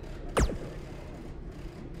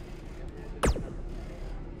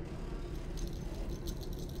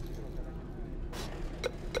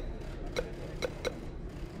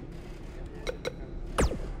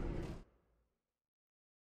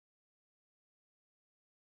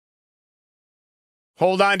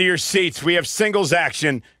 Hold on to your seats. We have singles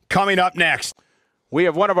action coming up next. We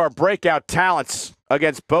have one of our breakout talents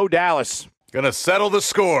against Bo Dallas. Gonna settle the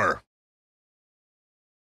score.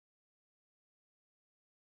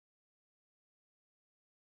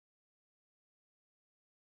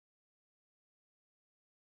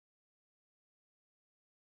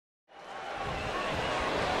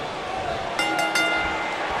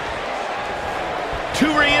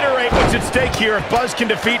 reiterate what's at stake here, if Buzz can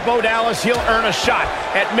defeat Bo Dallas, he'll earn a shot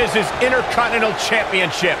at Miz's Intercontinental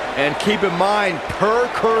Championship. And keep in mind, per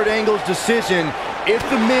Kurt Angle's decision, if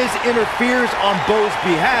The Miz interferes on Bo's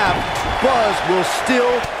behalf, Buzz will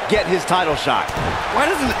still get his title shot. Why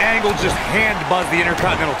doesn't Angle just hand Buzz the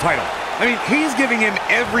Intercontinental title? I mean, he's giving him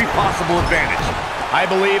every possible advantage. I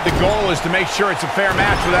believe the goal is to make sure it's a fair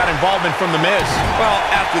match without involvement from The Miz. Well,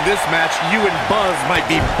 after this match, you and Buzz might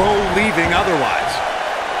be Bo-leaving otherwise.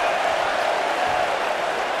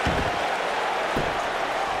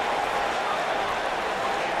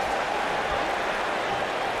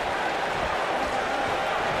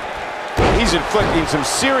 He's inflicting some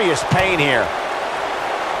serious pain here.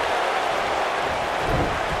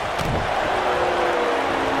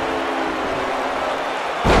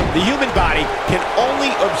 The human body can only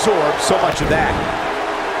absorb so much of that.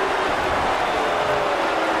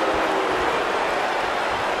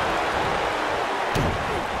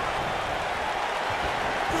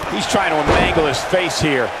 He's trying to mangle his face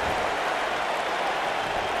here.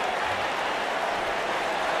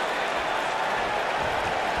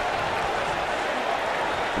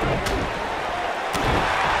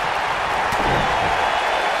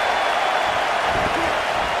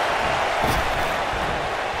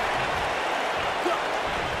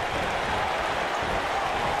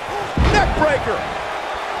 Breaker.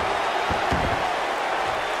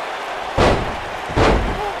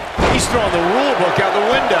 He's throwing the rule book out the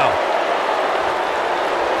window.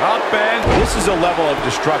 Up and this is a level of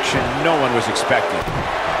destruction no one was expecting.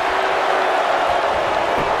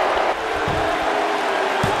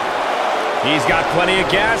 He's got plenty of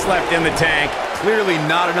gas left in the tank. Clearly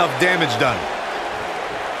not enough damage done.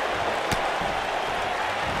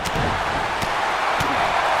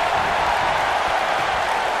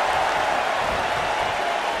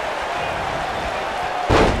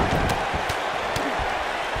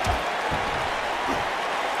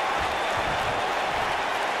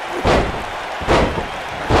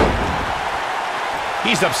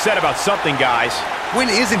 He's upset about something, guys. When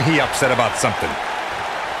isn't he upset about something?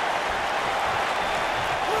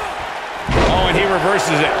 Oh, and he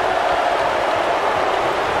reverses it.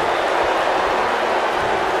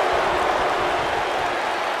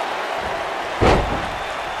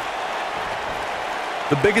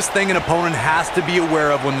 The biggest thing an opponent has to be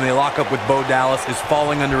aware of when they lock up with Bo Dallas is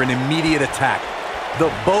falling under an immediate attack.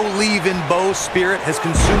 The Bo leave in Bo spirit has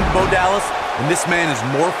consumed Bo Dallas, and this man is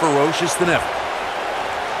more ferocious than ever.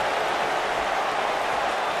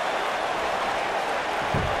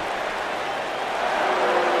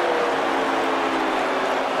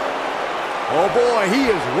 Oh boy,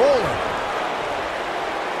 he is rolling.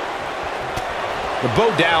 The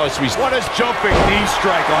Bo Dallas, what a jumping knee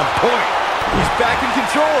strike on point. He's back in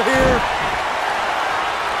control here.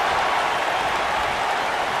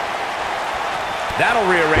 That'll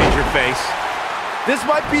rearrange your face. This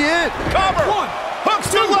might be it. Cover. One.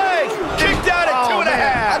 Hooks the leg. Kicked out at 2.5.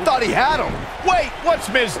 I thought he had him. Wait, what's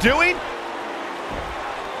Miz doing?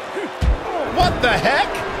 What the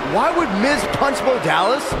heck? Why would Miz punch Bo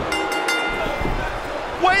Dallas?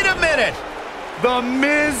 Wait a minute! The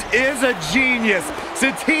Miz is a genius.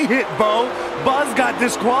 Since he hit Bo, Buzz got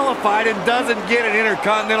disqualified and doesn't get an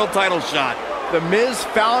Intercontinental title shot. The Miz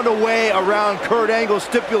found a way around Kurt Angle's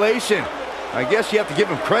stipulation. I guess you have to give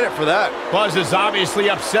him credit for that. Buzz is obviously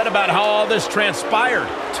upset about how all this transpired.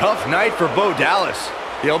 Tough night for Bo Dallas.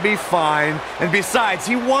 He'll be fine. And besides,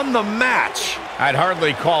 he won the match. I'd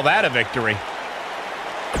hardly call that a victory.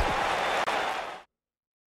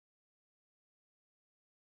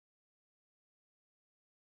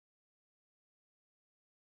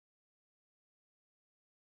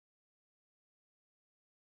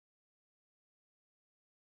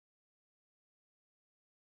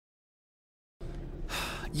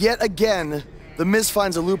 Yet again, The Miz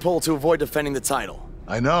finds a loophole to avoid defending the title.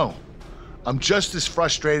 I know. I'm just as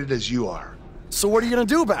frustrated as you are. So what are you gonna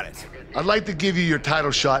do about it? I'd like to give you your title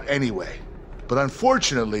shot anyway. But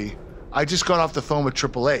unfortunately, I just got off the phone with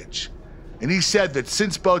Triple H. And he said that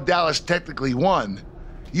since Bo Dallas technically won,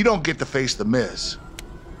 you don't get to face The Miz.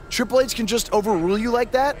 Triple H can just overrule you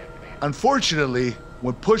like that? Unfortunately,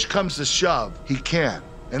 when push comes to shove, he can.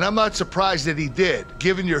 And I'm not surprised that he did,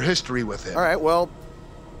 given your history with him. All right, well,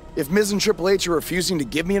 if Miz and Triple H are refusing to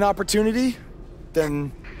give me an opportunity,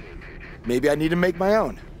 then maybe I need to make my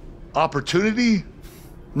own. Opportunity?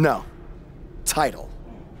 No. Title.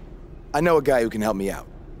 I know a guy who can help me out.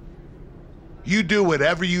 You do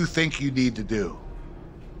whatever you think you need to do.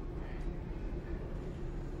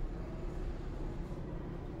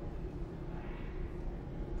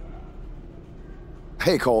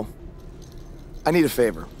 Hey, Cole. I need a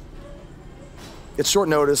favor. It's short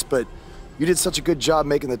notice, but you did such a good job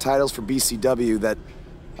making the titles for BCW that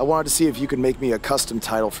I wanted to see if you could make me a custom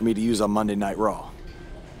title for me to use on Monday Night Raw.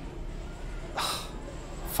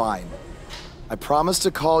 Fine. I promise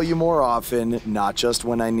to call you more often, not just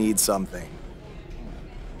when I need something.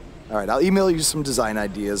 All right, I'll email you some design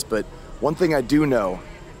ideas, but one thing I do know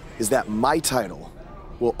is that my title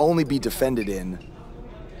will only be defended in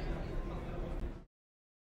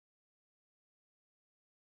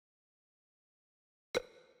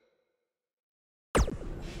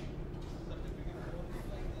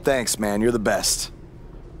Thanks, man. You're the best.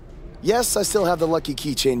 Yes, I still have the lucky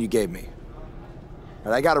keychain you gave me.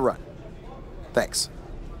 But I gotta run. Thanks.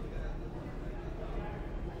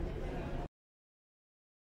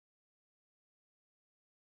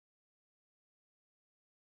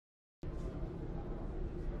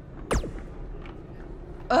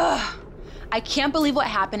 Ugh. I can't believe what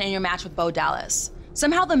happened in your match with Bo Dallas.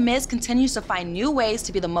 Somehow The Miz continues to find new ways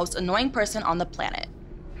to be the most annoying person on the planet.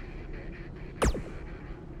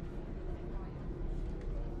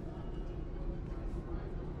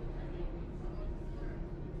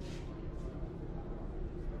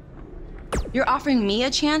 You're offering me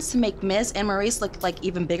a chance to make Miz and Maurice look like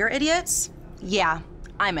even bigger idiots? Yeah,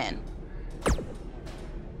 I'm in.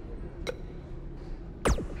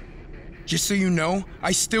 Just so you know,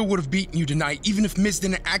 I still would have beaten you tonight, even if Miz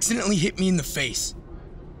didn't accidentally hit me in the face.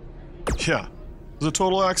 Yeah, it was a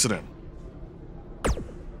total accident.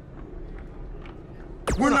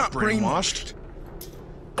 We're not brainwashed.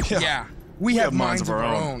 Yeah, we have minds of our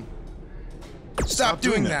own. Stop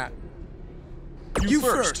doing that. You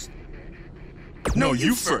first. No,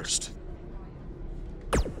 you first.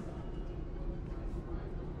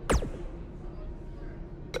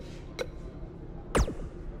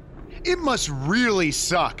 It must really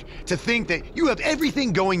suck to think that you have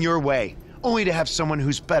everything going your way, only to have someone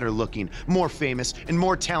who's better looking, more famous, and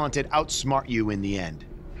more talented outsmart you in the end.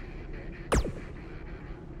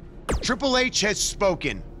 Triple H has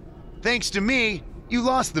spoken. Thanks to me, you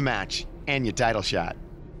lost the match and your title shot.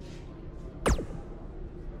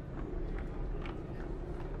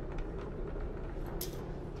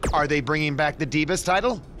 Are they bringing back the Divas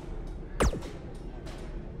title?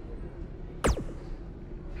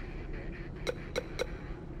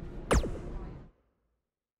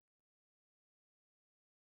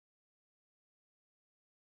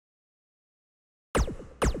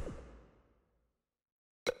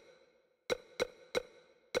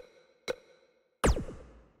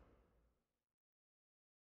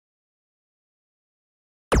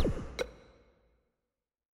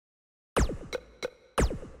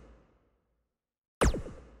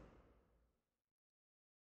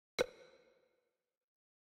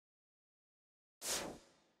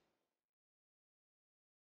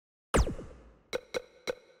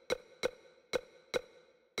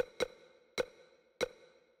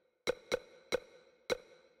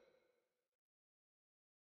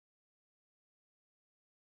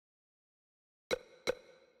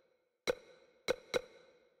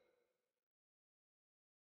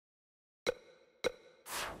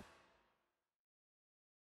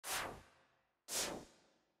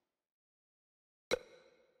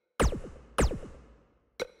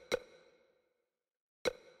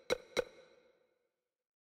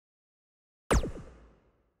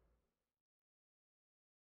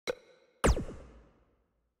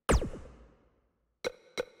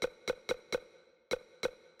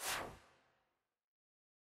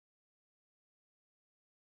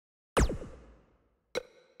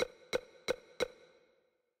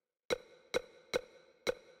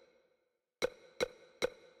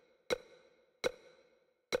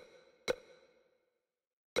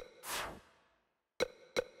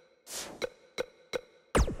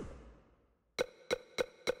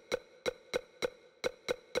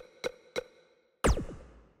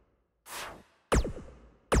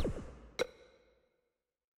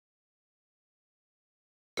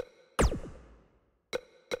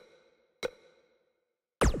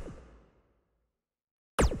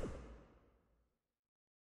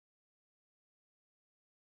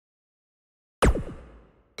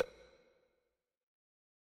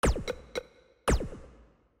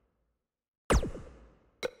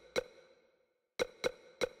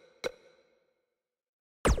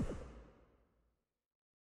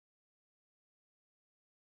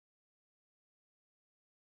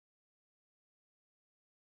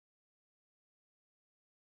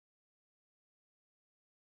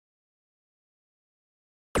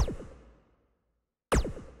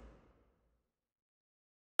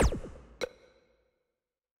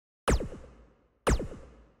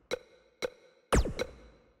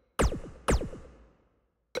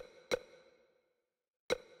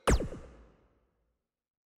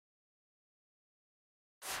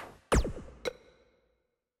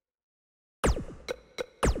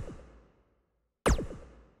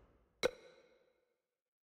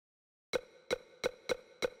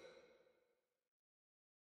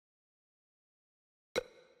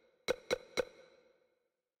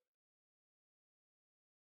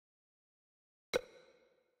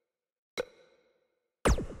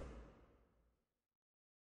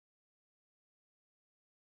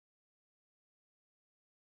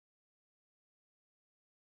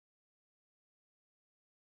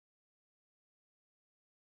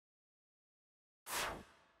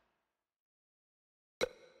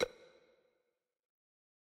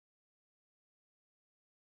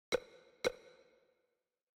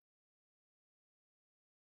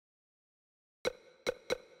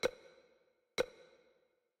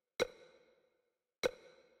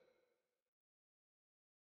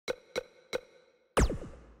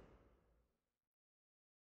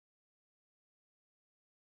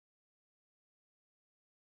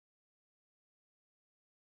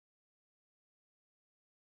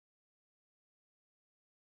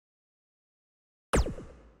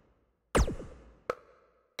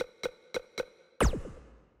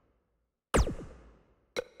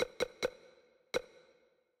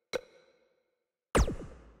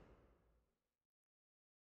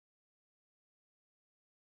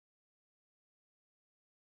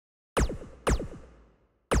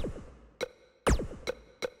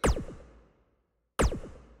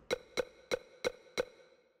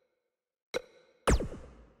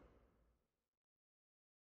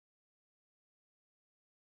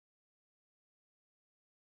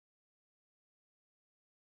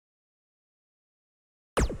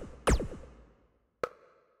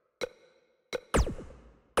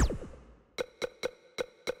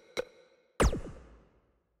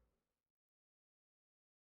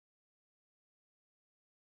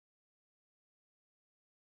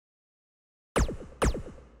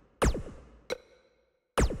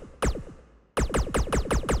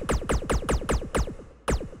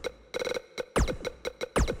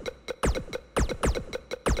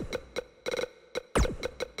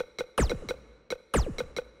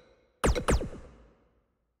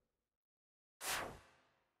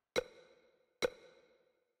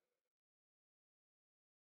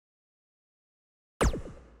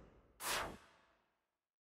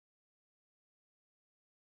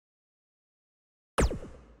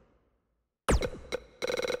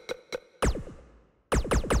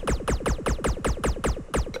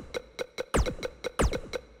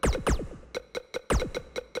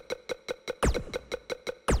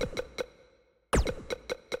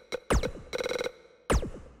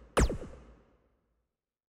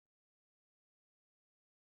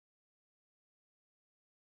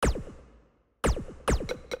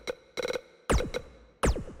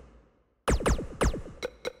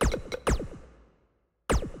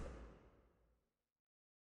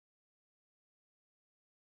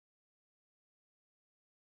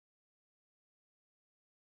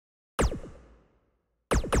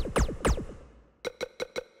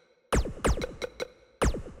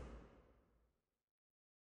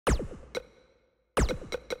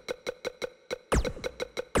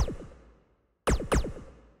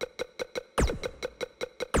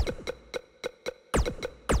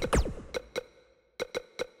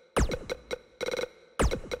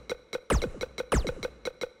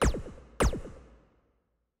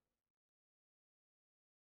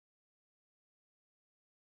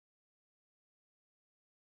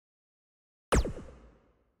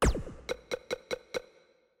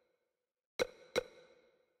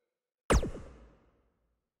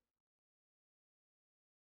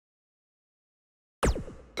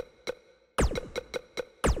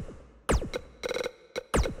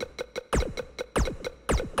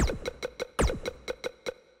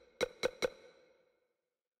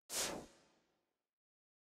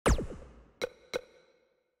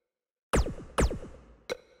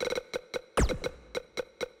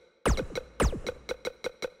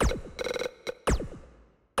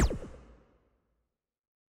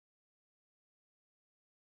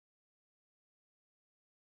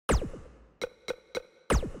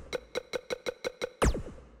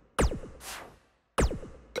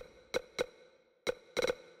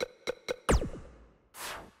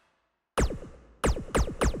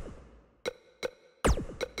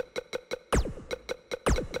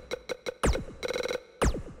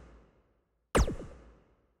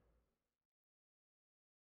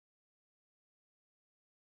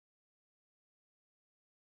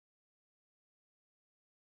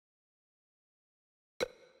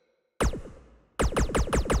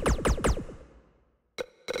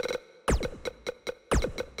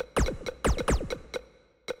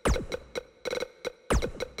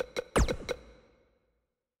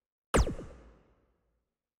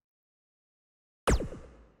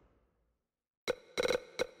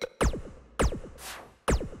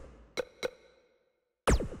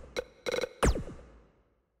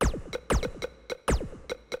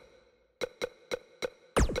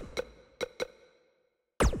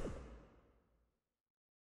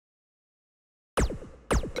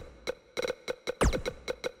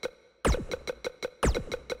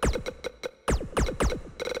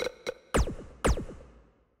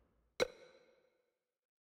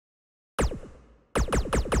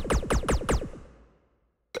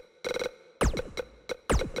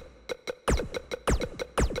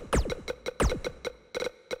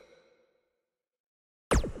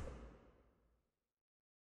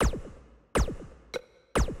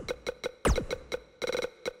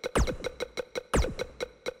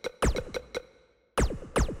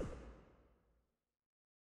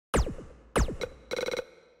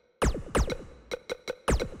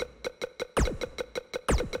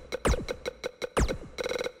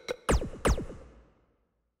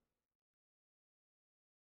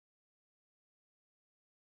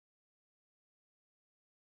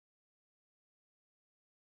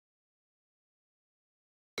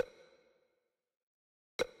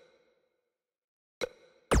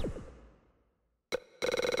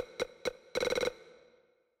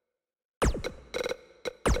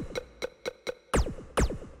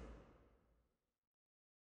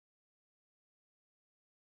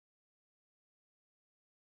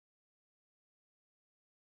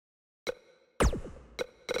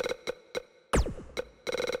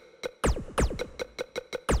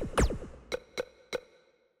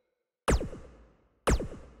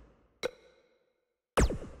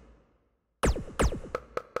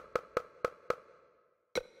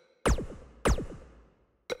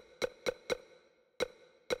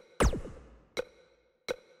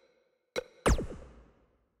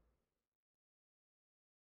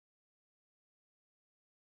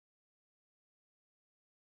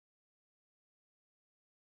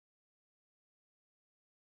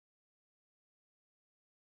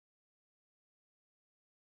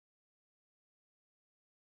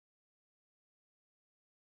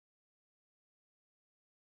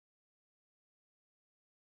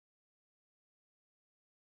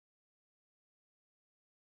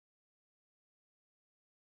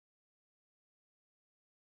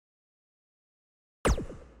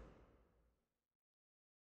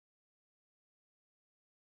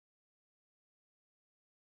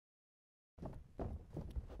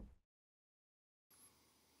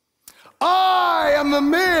 I'm The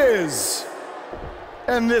Miz.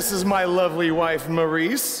 And this is my lovely wife,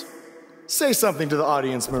 Maurice. Say something to the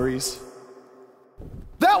audience, Maurice.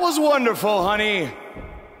 That was wonderful, honey.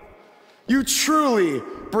 You truly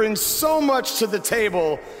bring so much to the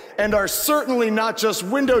table and are certainly not just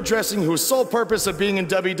window dressing whose sole purpose of being in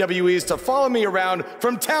WWE is to follow me around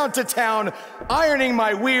from town to town, ironing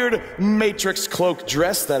my weird Matrix cloak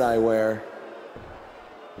dress that I wear.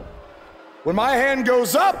 When my hand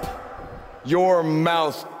goes up, your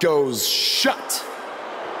mouth goes shut.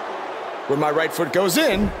 When my right foot goes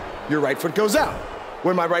in, your right foot goes out.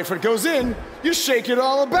 When my right foot goes in, you shake it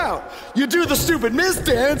all about. You do the stupid Miz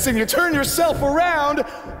dance and you turn yourself around.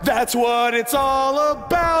 That's what it's all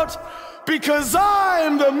about. Because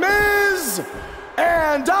I'm The Miz,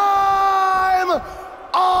 and I'm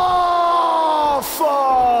awful.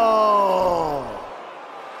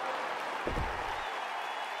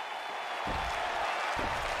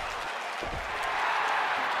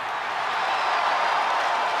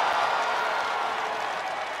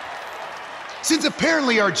 Since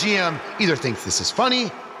apparently our GM either thinks this is funny,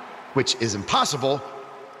 which is impossible,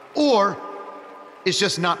 or is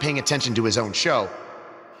just not paying attention to his own show,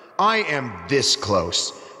 I am this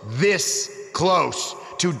close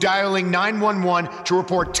to dialing 911 to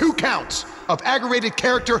report 2 counts of aggravated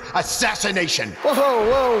character assassination.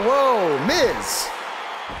 Whoa, Miz.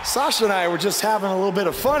 Sasha and I were just having a little bit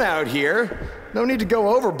of fun out here. No need to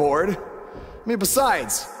go overboard. I mean,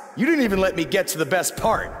 besides, you didn't even let me get to the best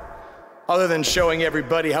part. Other than showing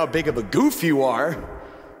everybody how big of a goof you are,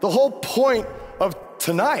 the whole point of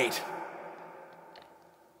tonight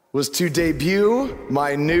was to debut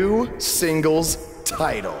my new singles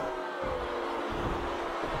title.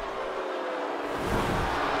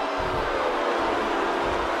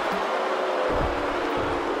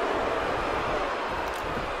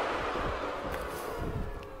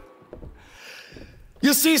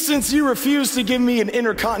 You see, since you refused to give me an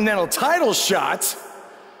Intercontinental title shot,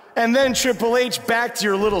 and then Triple H backed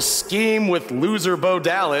your little scheme with loser Bo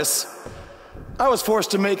Dallas, I was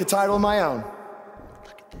forced to make a title of my own.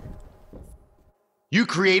 You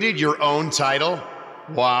created your own title?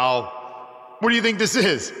 Wow. What do you think this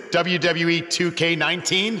is? WWE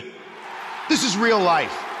 2K19? This is real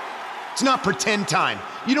life. It's not pretend time.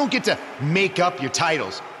 You don't get to make up your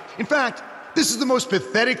titles. In fact, this is the most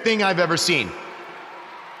pathetic thing I've ever seen.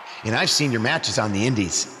 And I've seen your matches on the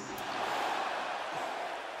indies.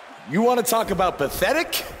 You want to talk about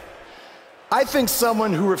pathetic? I think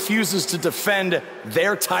someone who refuses to defend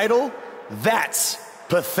their title, that's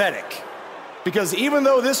pathetic. Because even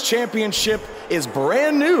though this championship is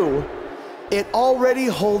brand new, it already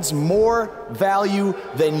holds more value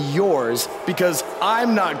than yours because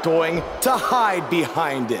I'm not going to hide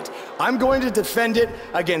behind it. I'm going to defend it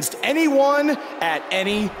against anyone at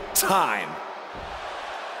any time.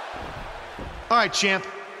 All right, champ.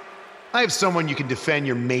 I have someone you can defend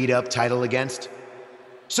your made-up title against.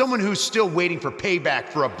 Someone who's still waiting for payback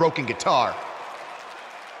for a broken guitar.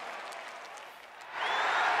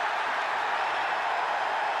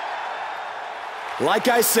 Like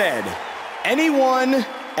I said, anyone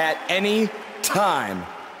at any time.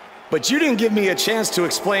 But you didn't give me a chance to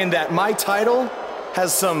explain that my title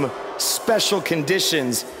has some special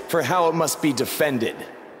conditions for how it must be defended.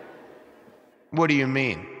 What do you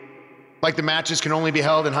mean? Like the matches can only be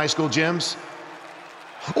held in high school gyms?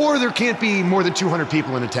 Or there can't be more than 200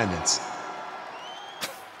 people in attendance?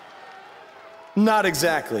 Not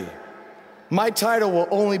exactly. My title will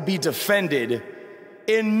only be defended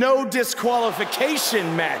in no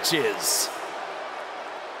disqualification matches.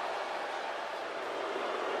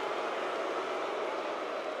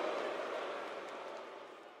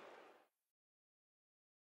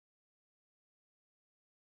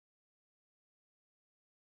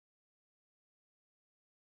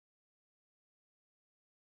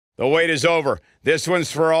 The wait is over. This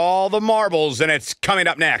one's for all the marbles, and it's coming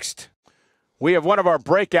up next. We have one of our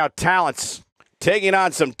breakout talents taking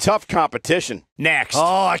on some tough competition. Next.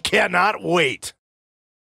 Oh, I cannot wait.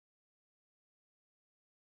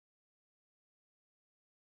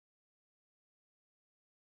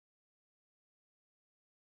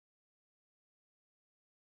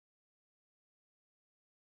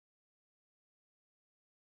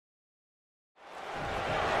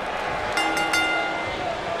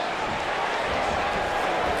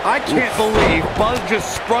 I can't believe Buzz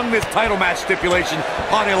just sprung this title match stipulation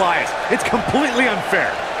on Elias. It's completely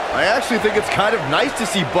unfair. I actually think it's kind of nice to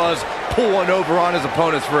see Buzz pull one over on his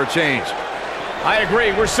opponents for a change. I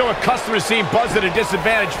agree. We're so accustomed to seeing Buzz at a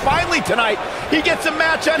disadvantage. Finally tonight, he gets a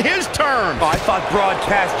match on his terms. Oh, I thought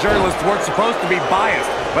broadcast journalists weren't supposed to be biased,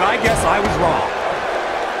 but I guess I was wrong.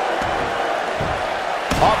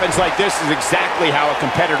 Offense like this is exactly how a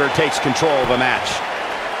competitor takes control of a match.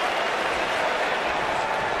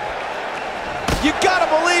 You gotta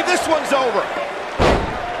believe this one's over.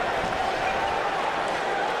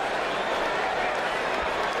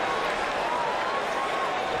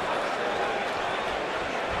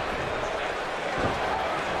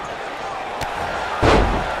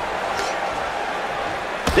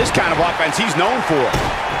 This kind of offense he's known for.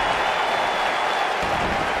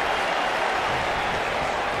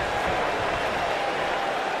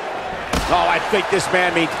 Oh, I think this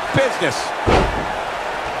man means business.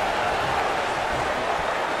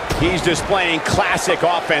 He's displaying classic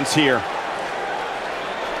offense here.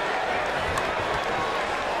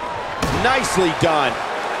 Nicely done.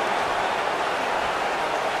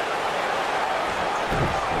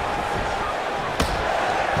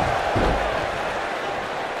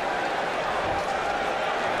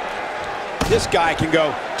 This guy can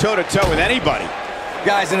go toe-to-toe with anybody.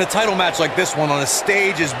 Guys, in a title match like this one, on a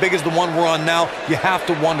stage as big as the one we're on now, you have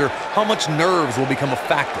to wonder how much nerves will become a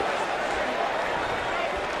factor.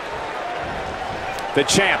 The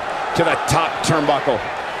champ to the top turnbuckle.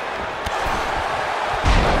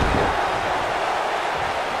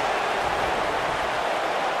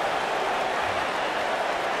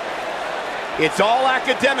 It's all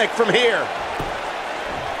academic from here.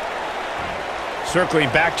 Circling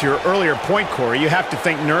back to your earlier point, Corey, you have to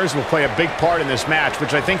think nerves will play a big part in this match,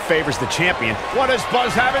 which I think favors the champion. What does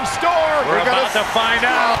Buzz have in store? We're about to find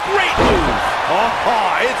out. Great move.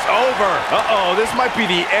 Oh, it's over. Uh-oh, this might be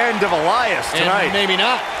the end of Elias tonight. And maybe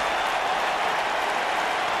not.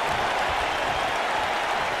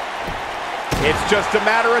 It's just a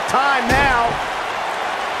matter of time now.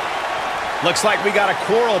 Looks like we got a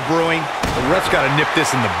quarrel brewing. The ref's got to nip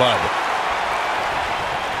this in the bud.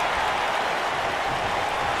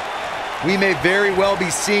 We may very well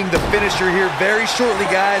be seeing the finisher here very shortly,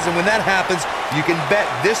 guys, and when that happens, you can bet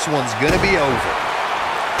this one's gonna be over.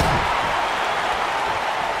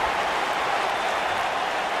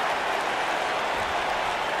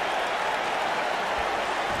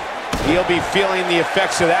 He'll be feeling the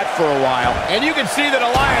effects of that for a while. And you can see that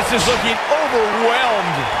Elias is looking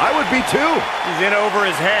overwhelmed. I would be too. He's in over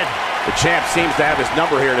his head. The champ seems to have his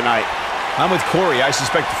number here tonight. I'm with Corey. I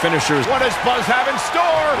suspect the finishers. What does Buzz have in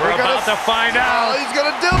store? We're about to find out. He's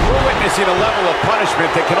gonna do it. We're witnessing a level of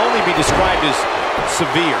punishment that can only be described as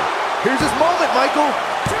severe. Here's his moment, Michael.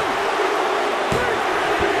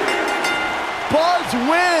 Buzz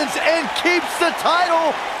wins and keeps the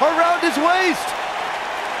title around his waist.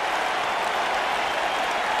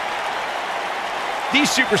 These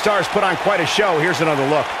superstars put on quite a show. Here's another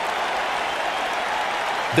look.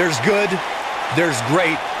 There's good, there's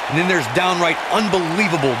great, and then there's downright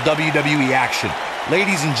unbelievable WWE action.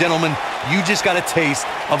 Ladies and gentlemen, you just got a taste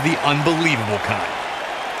of the unbelievable kind.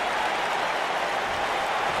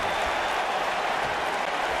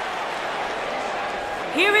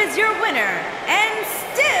 Here is your winner, and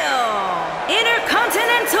still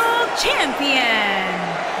Intercontinental Champion,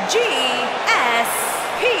 GSPG.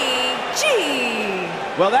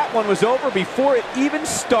 Well, that one was over before it even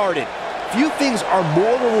started. Few things are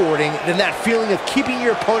more rewarding than that feeling of keeping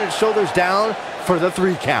your opponent's shoulders down for the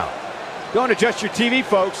 3 count. Don't adjust your TV,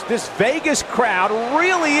 folks. This Vegas crowd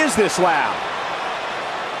really is this loud.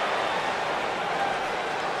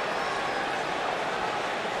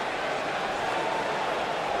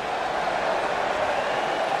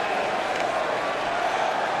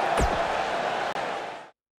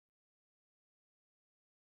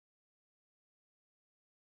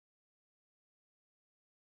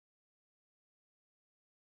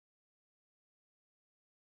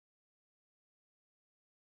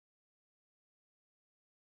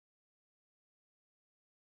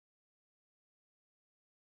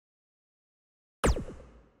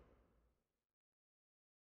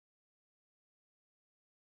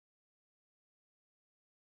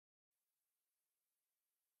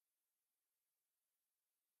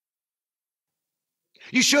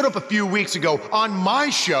 You showed up a few weeks ago on my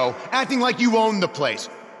show acting like you owned the place.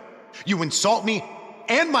 You insult me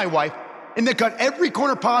and my wife and then cut every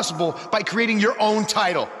corner possible by creating your own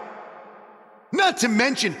title. Not to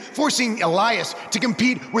mention forcing Elias to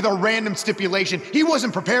compete with a random stipulation he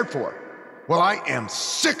wasn't prepared for. Well, I am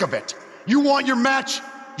sick of it. You want your match?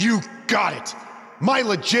 You got it. My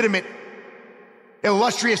legitimate,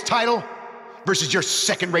 illustrious title versus your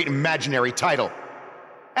second-rate imaginary title.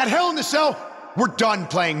 At Hell in the Cell, we're done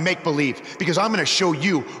playing make-believe because I'm gonna show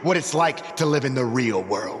you what it's like to live in the real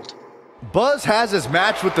world. Buzz has his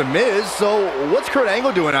match with The Miz, so what's Kurt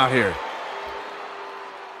Angle doing out here?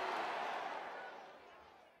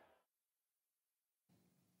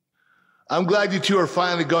 I'm glad you two are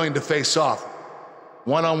finally going to face off,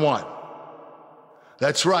 one-on-one.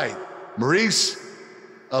 That's right, Maurice,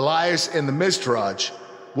 Elias, and the Miztourage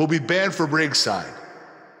will be banned from ringside.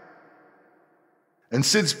 And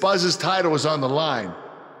since Buzz's title is on the line,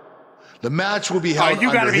 the match will be held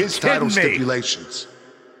under his title stipulations.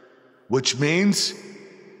 Which means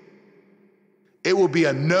it will be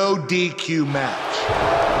a no DQ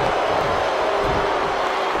match.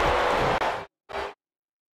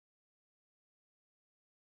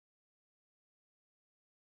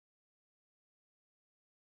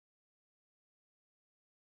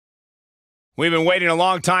 We've been waiting a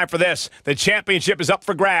long time for this. The championship is up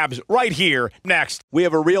for grabs right here. Next, we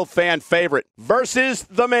have a real fan favorite versus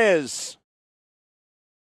The Miz.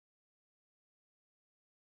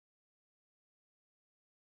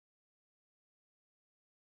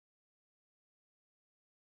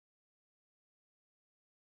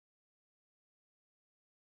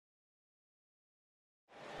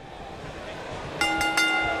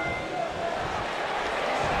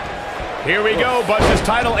 Here we go. Buzz's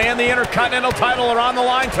title and the Intercontinental title are on the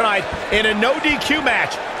line tonight in a no DQ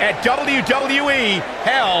match at WWE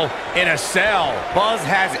Hell in a Cell. Buzz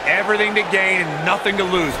has everything to gain and nothing to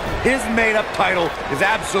lose. His made-up title is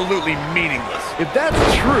absolutely meaningless. If that's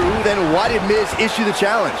true, then why did Miz issue the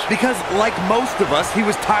challenge? Because, like most of us, he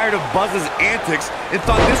was tired of Buzz's antics and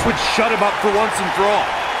thought this would shut him up for once and for all.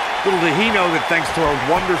 Little did he know that thanks to our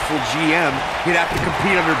wonderful GM, he'd have to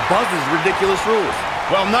compete under Buzz's ridiculous rules.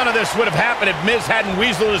 Well, none of this would have happened if Miz hadn't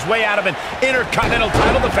weaseled his way out of an Intercontinental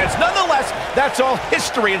title defense. Nonetheless, that's all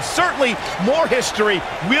history, and certainly more history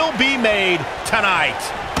will be made tonight.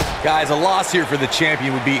 Guys, a loss here for the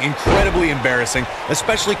champion would be incredibly embarrassing,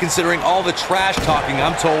 especially considering all the trash talking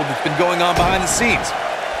I'm told that's been going on behind the scenes.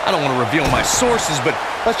 I don't want to reveal my sources, but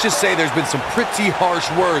let's just say there's been some pretty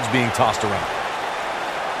harsh words being tossed around.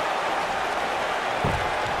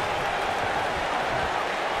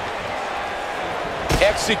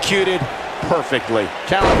 Executed perfectly.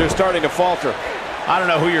 Challenger starting to falter. I don't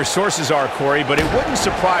know who your sources are, Corey, but it wouldn't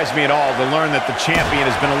surprise me at all to learn that the champion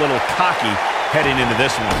has been a little cocky heading into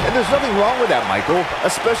this one. And there's nothing wrong with that, Michael,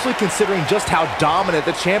 especially considering just how dominant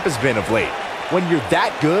the champ has been of late. When you're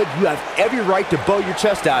that good, you have every right to bow your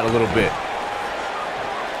chest out a little bit.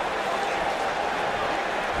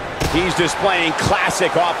 He's displaying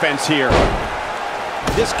classic offense here.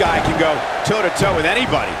 This guy can go toe-to-toe with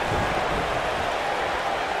anybody.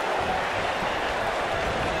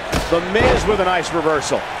 The Miz with a nice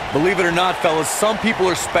reversal. Believe it or not, fellas, some people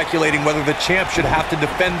are speculating whether the champ should have to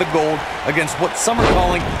defend the gold against what some are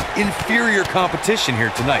calling inferior competition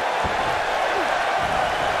here tonight.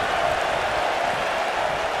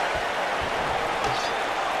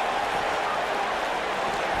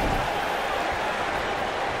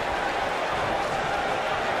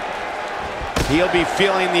 He'll be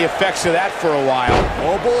feeling the effects of that for a while.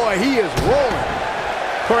 Oh boy, he is rolling.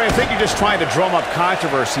 Corey, I think you're just trying to drum up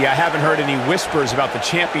controversy. I haven't heard any whispers about the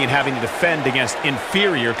champion having to defend against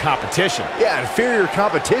inferior competition. Yeah, inferior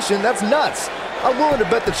competition? That's nuts. I'm willing to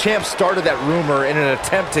bet the champ started that rumor in an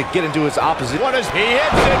attempt to get into his opposition. What is he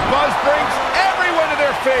hits it? Buzz brings everyone to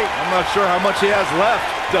their feet. I'm not sure how much he has left.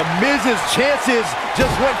 The Miz's chances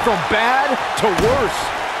just went from bad to worse.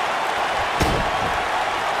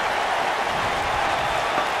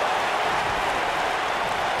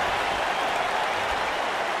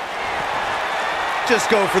 Just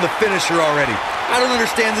go for the finisher already. I don't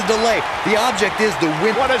understand the delay. The object is to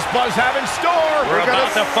win. What does Buzz have in store? We're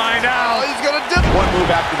about to find out. He's gonna dip. One move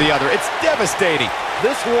after the other. It's devastating.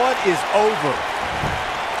 This one is over.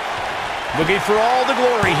 Looking for all the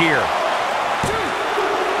glory here.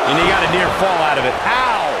 And he got a near fall out of it.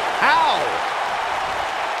 How? How?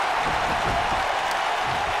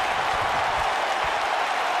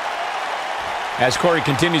 As Corey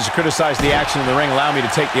continues to criticize the action in the ring, allow me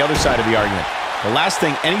to take the other side of the argument. The last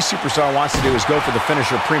thing any superstar wants to do is go for the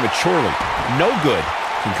finisher prematurely. No good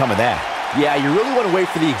can come of that. Yeah, you really want to wait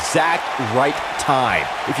for the exact right time.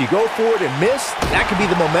 If you go for it and miss, that could be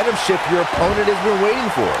the momentum shift your opponent has been waiting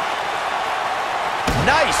for.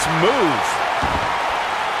 Nice move.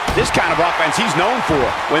 This kind of offense he's known for.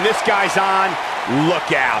 When this guy's on, look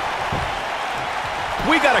out.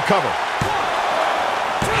 We got to cover.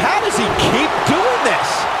 How does he keep doing this?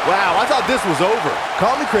 Wow, I thought this was over.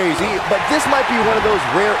 Call me crazy, but this might be one of those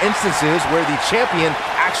rare instances where the champion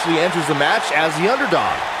actually enters the match as the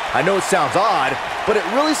underdog. I know it sounds odd, but it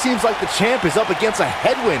really seems like the champ is up against a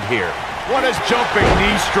headwind here. What a jumping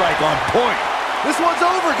knee strike on point. This one's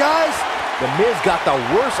over, guys. The Miz got the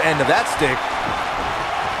worst end of that stick.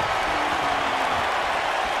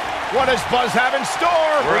 What does Buzz have in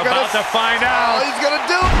store? We're about to find out. Oh, he's gonna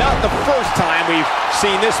do it. Not the first time we've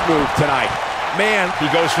seen this move tonight. Man, he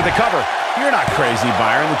goes for the cover. You're not crazy,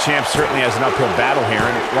 Byron. The champ certainly has an uphill battle here,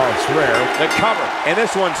 and while it's rare... The cover, and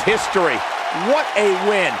this one's history. What a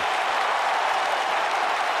win.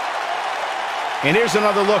 And here's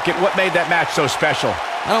another look at what made that match so special.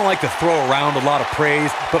 I don't like to throw around a lot of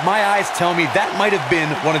praise, but my eyes tell me that might have been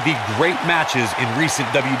one of the great matches in recent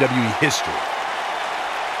WWE history.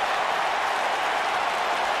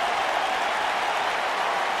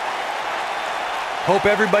 Hope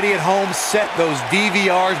everybody at home set those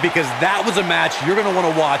DVRs, because that was a match you're going to want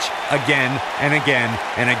to watch again and again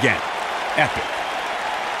and again. Epic.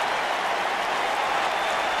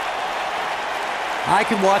 I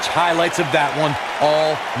can watch highlights of that one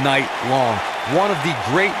all night long. One of the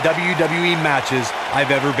great WWE matches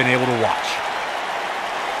I've ever been able to watch.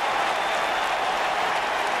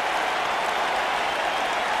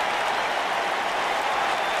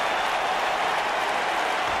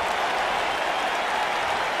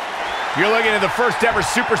 You're looking at the first ever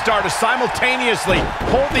superstar to simultaneously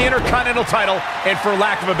hold the Intercontinental title and, for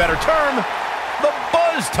lack of a better term, the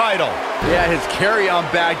Buzz title. Yeah, his carry-on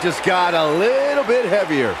bag just got a little bit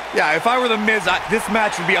heavier. Yeah, if I were The Miz, this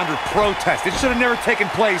match would be under protest. It should have never taken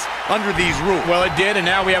place under these rules. Well, it did, and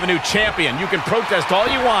now we have a new champion. You can protest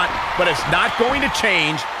all you want, but it's not going to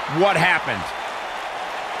change what happened.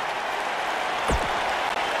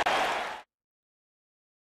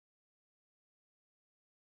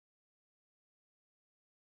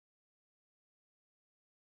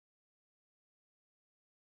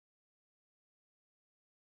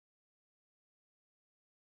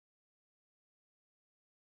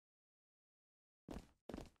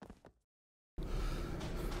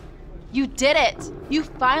 You did it! You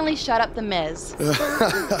finally shut up The Miz.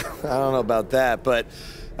 I don't know about that, but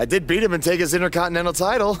I did beat him and take his Intercontinental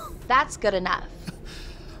title. That's good enough.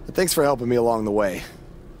 Thanks for helping me along the way.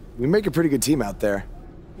 We make a pretty good team out there.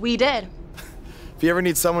 We did. If you ever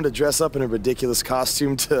need someone to dress up in a ridiculous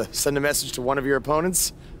costume to send a message to one of your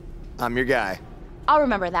opponents, I'm your guy. I'll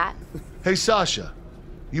remember that. Hey, Sasha,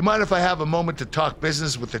 you mind if I have a moment to talk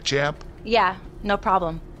business with the champ? Yeah, no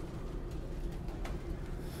problem.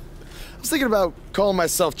 I was thinking about calling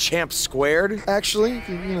myself Champ Squared, actually,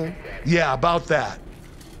 you know. Yeah, about that.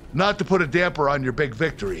 Not to put a damper on your big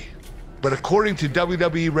victory, but according to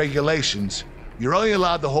WWE regulations, you're only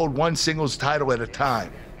allowed to hold one singles title at a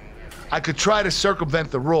time. I could try to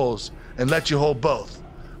circumvent the rules and let you hold both,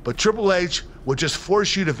 but Triple H would just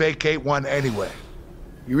force you to vacate one anyway.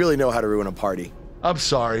 You really know how to ruin a party. I'm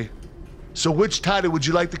sorry. So which title would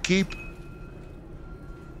you like to keep?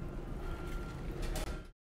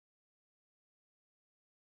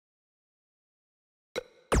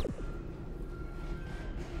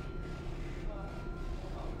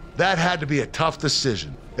 That had to be a tough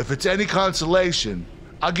decision. If it's any consolation,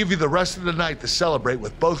 I'll give you the rest of the night to celebrate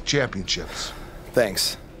with both championships.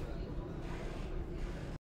 Thanks.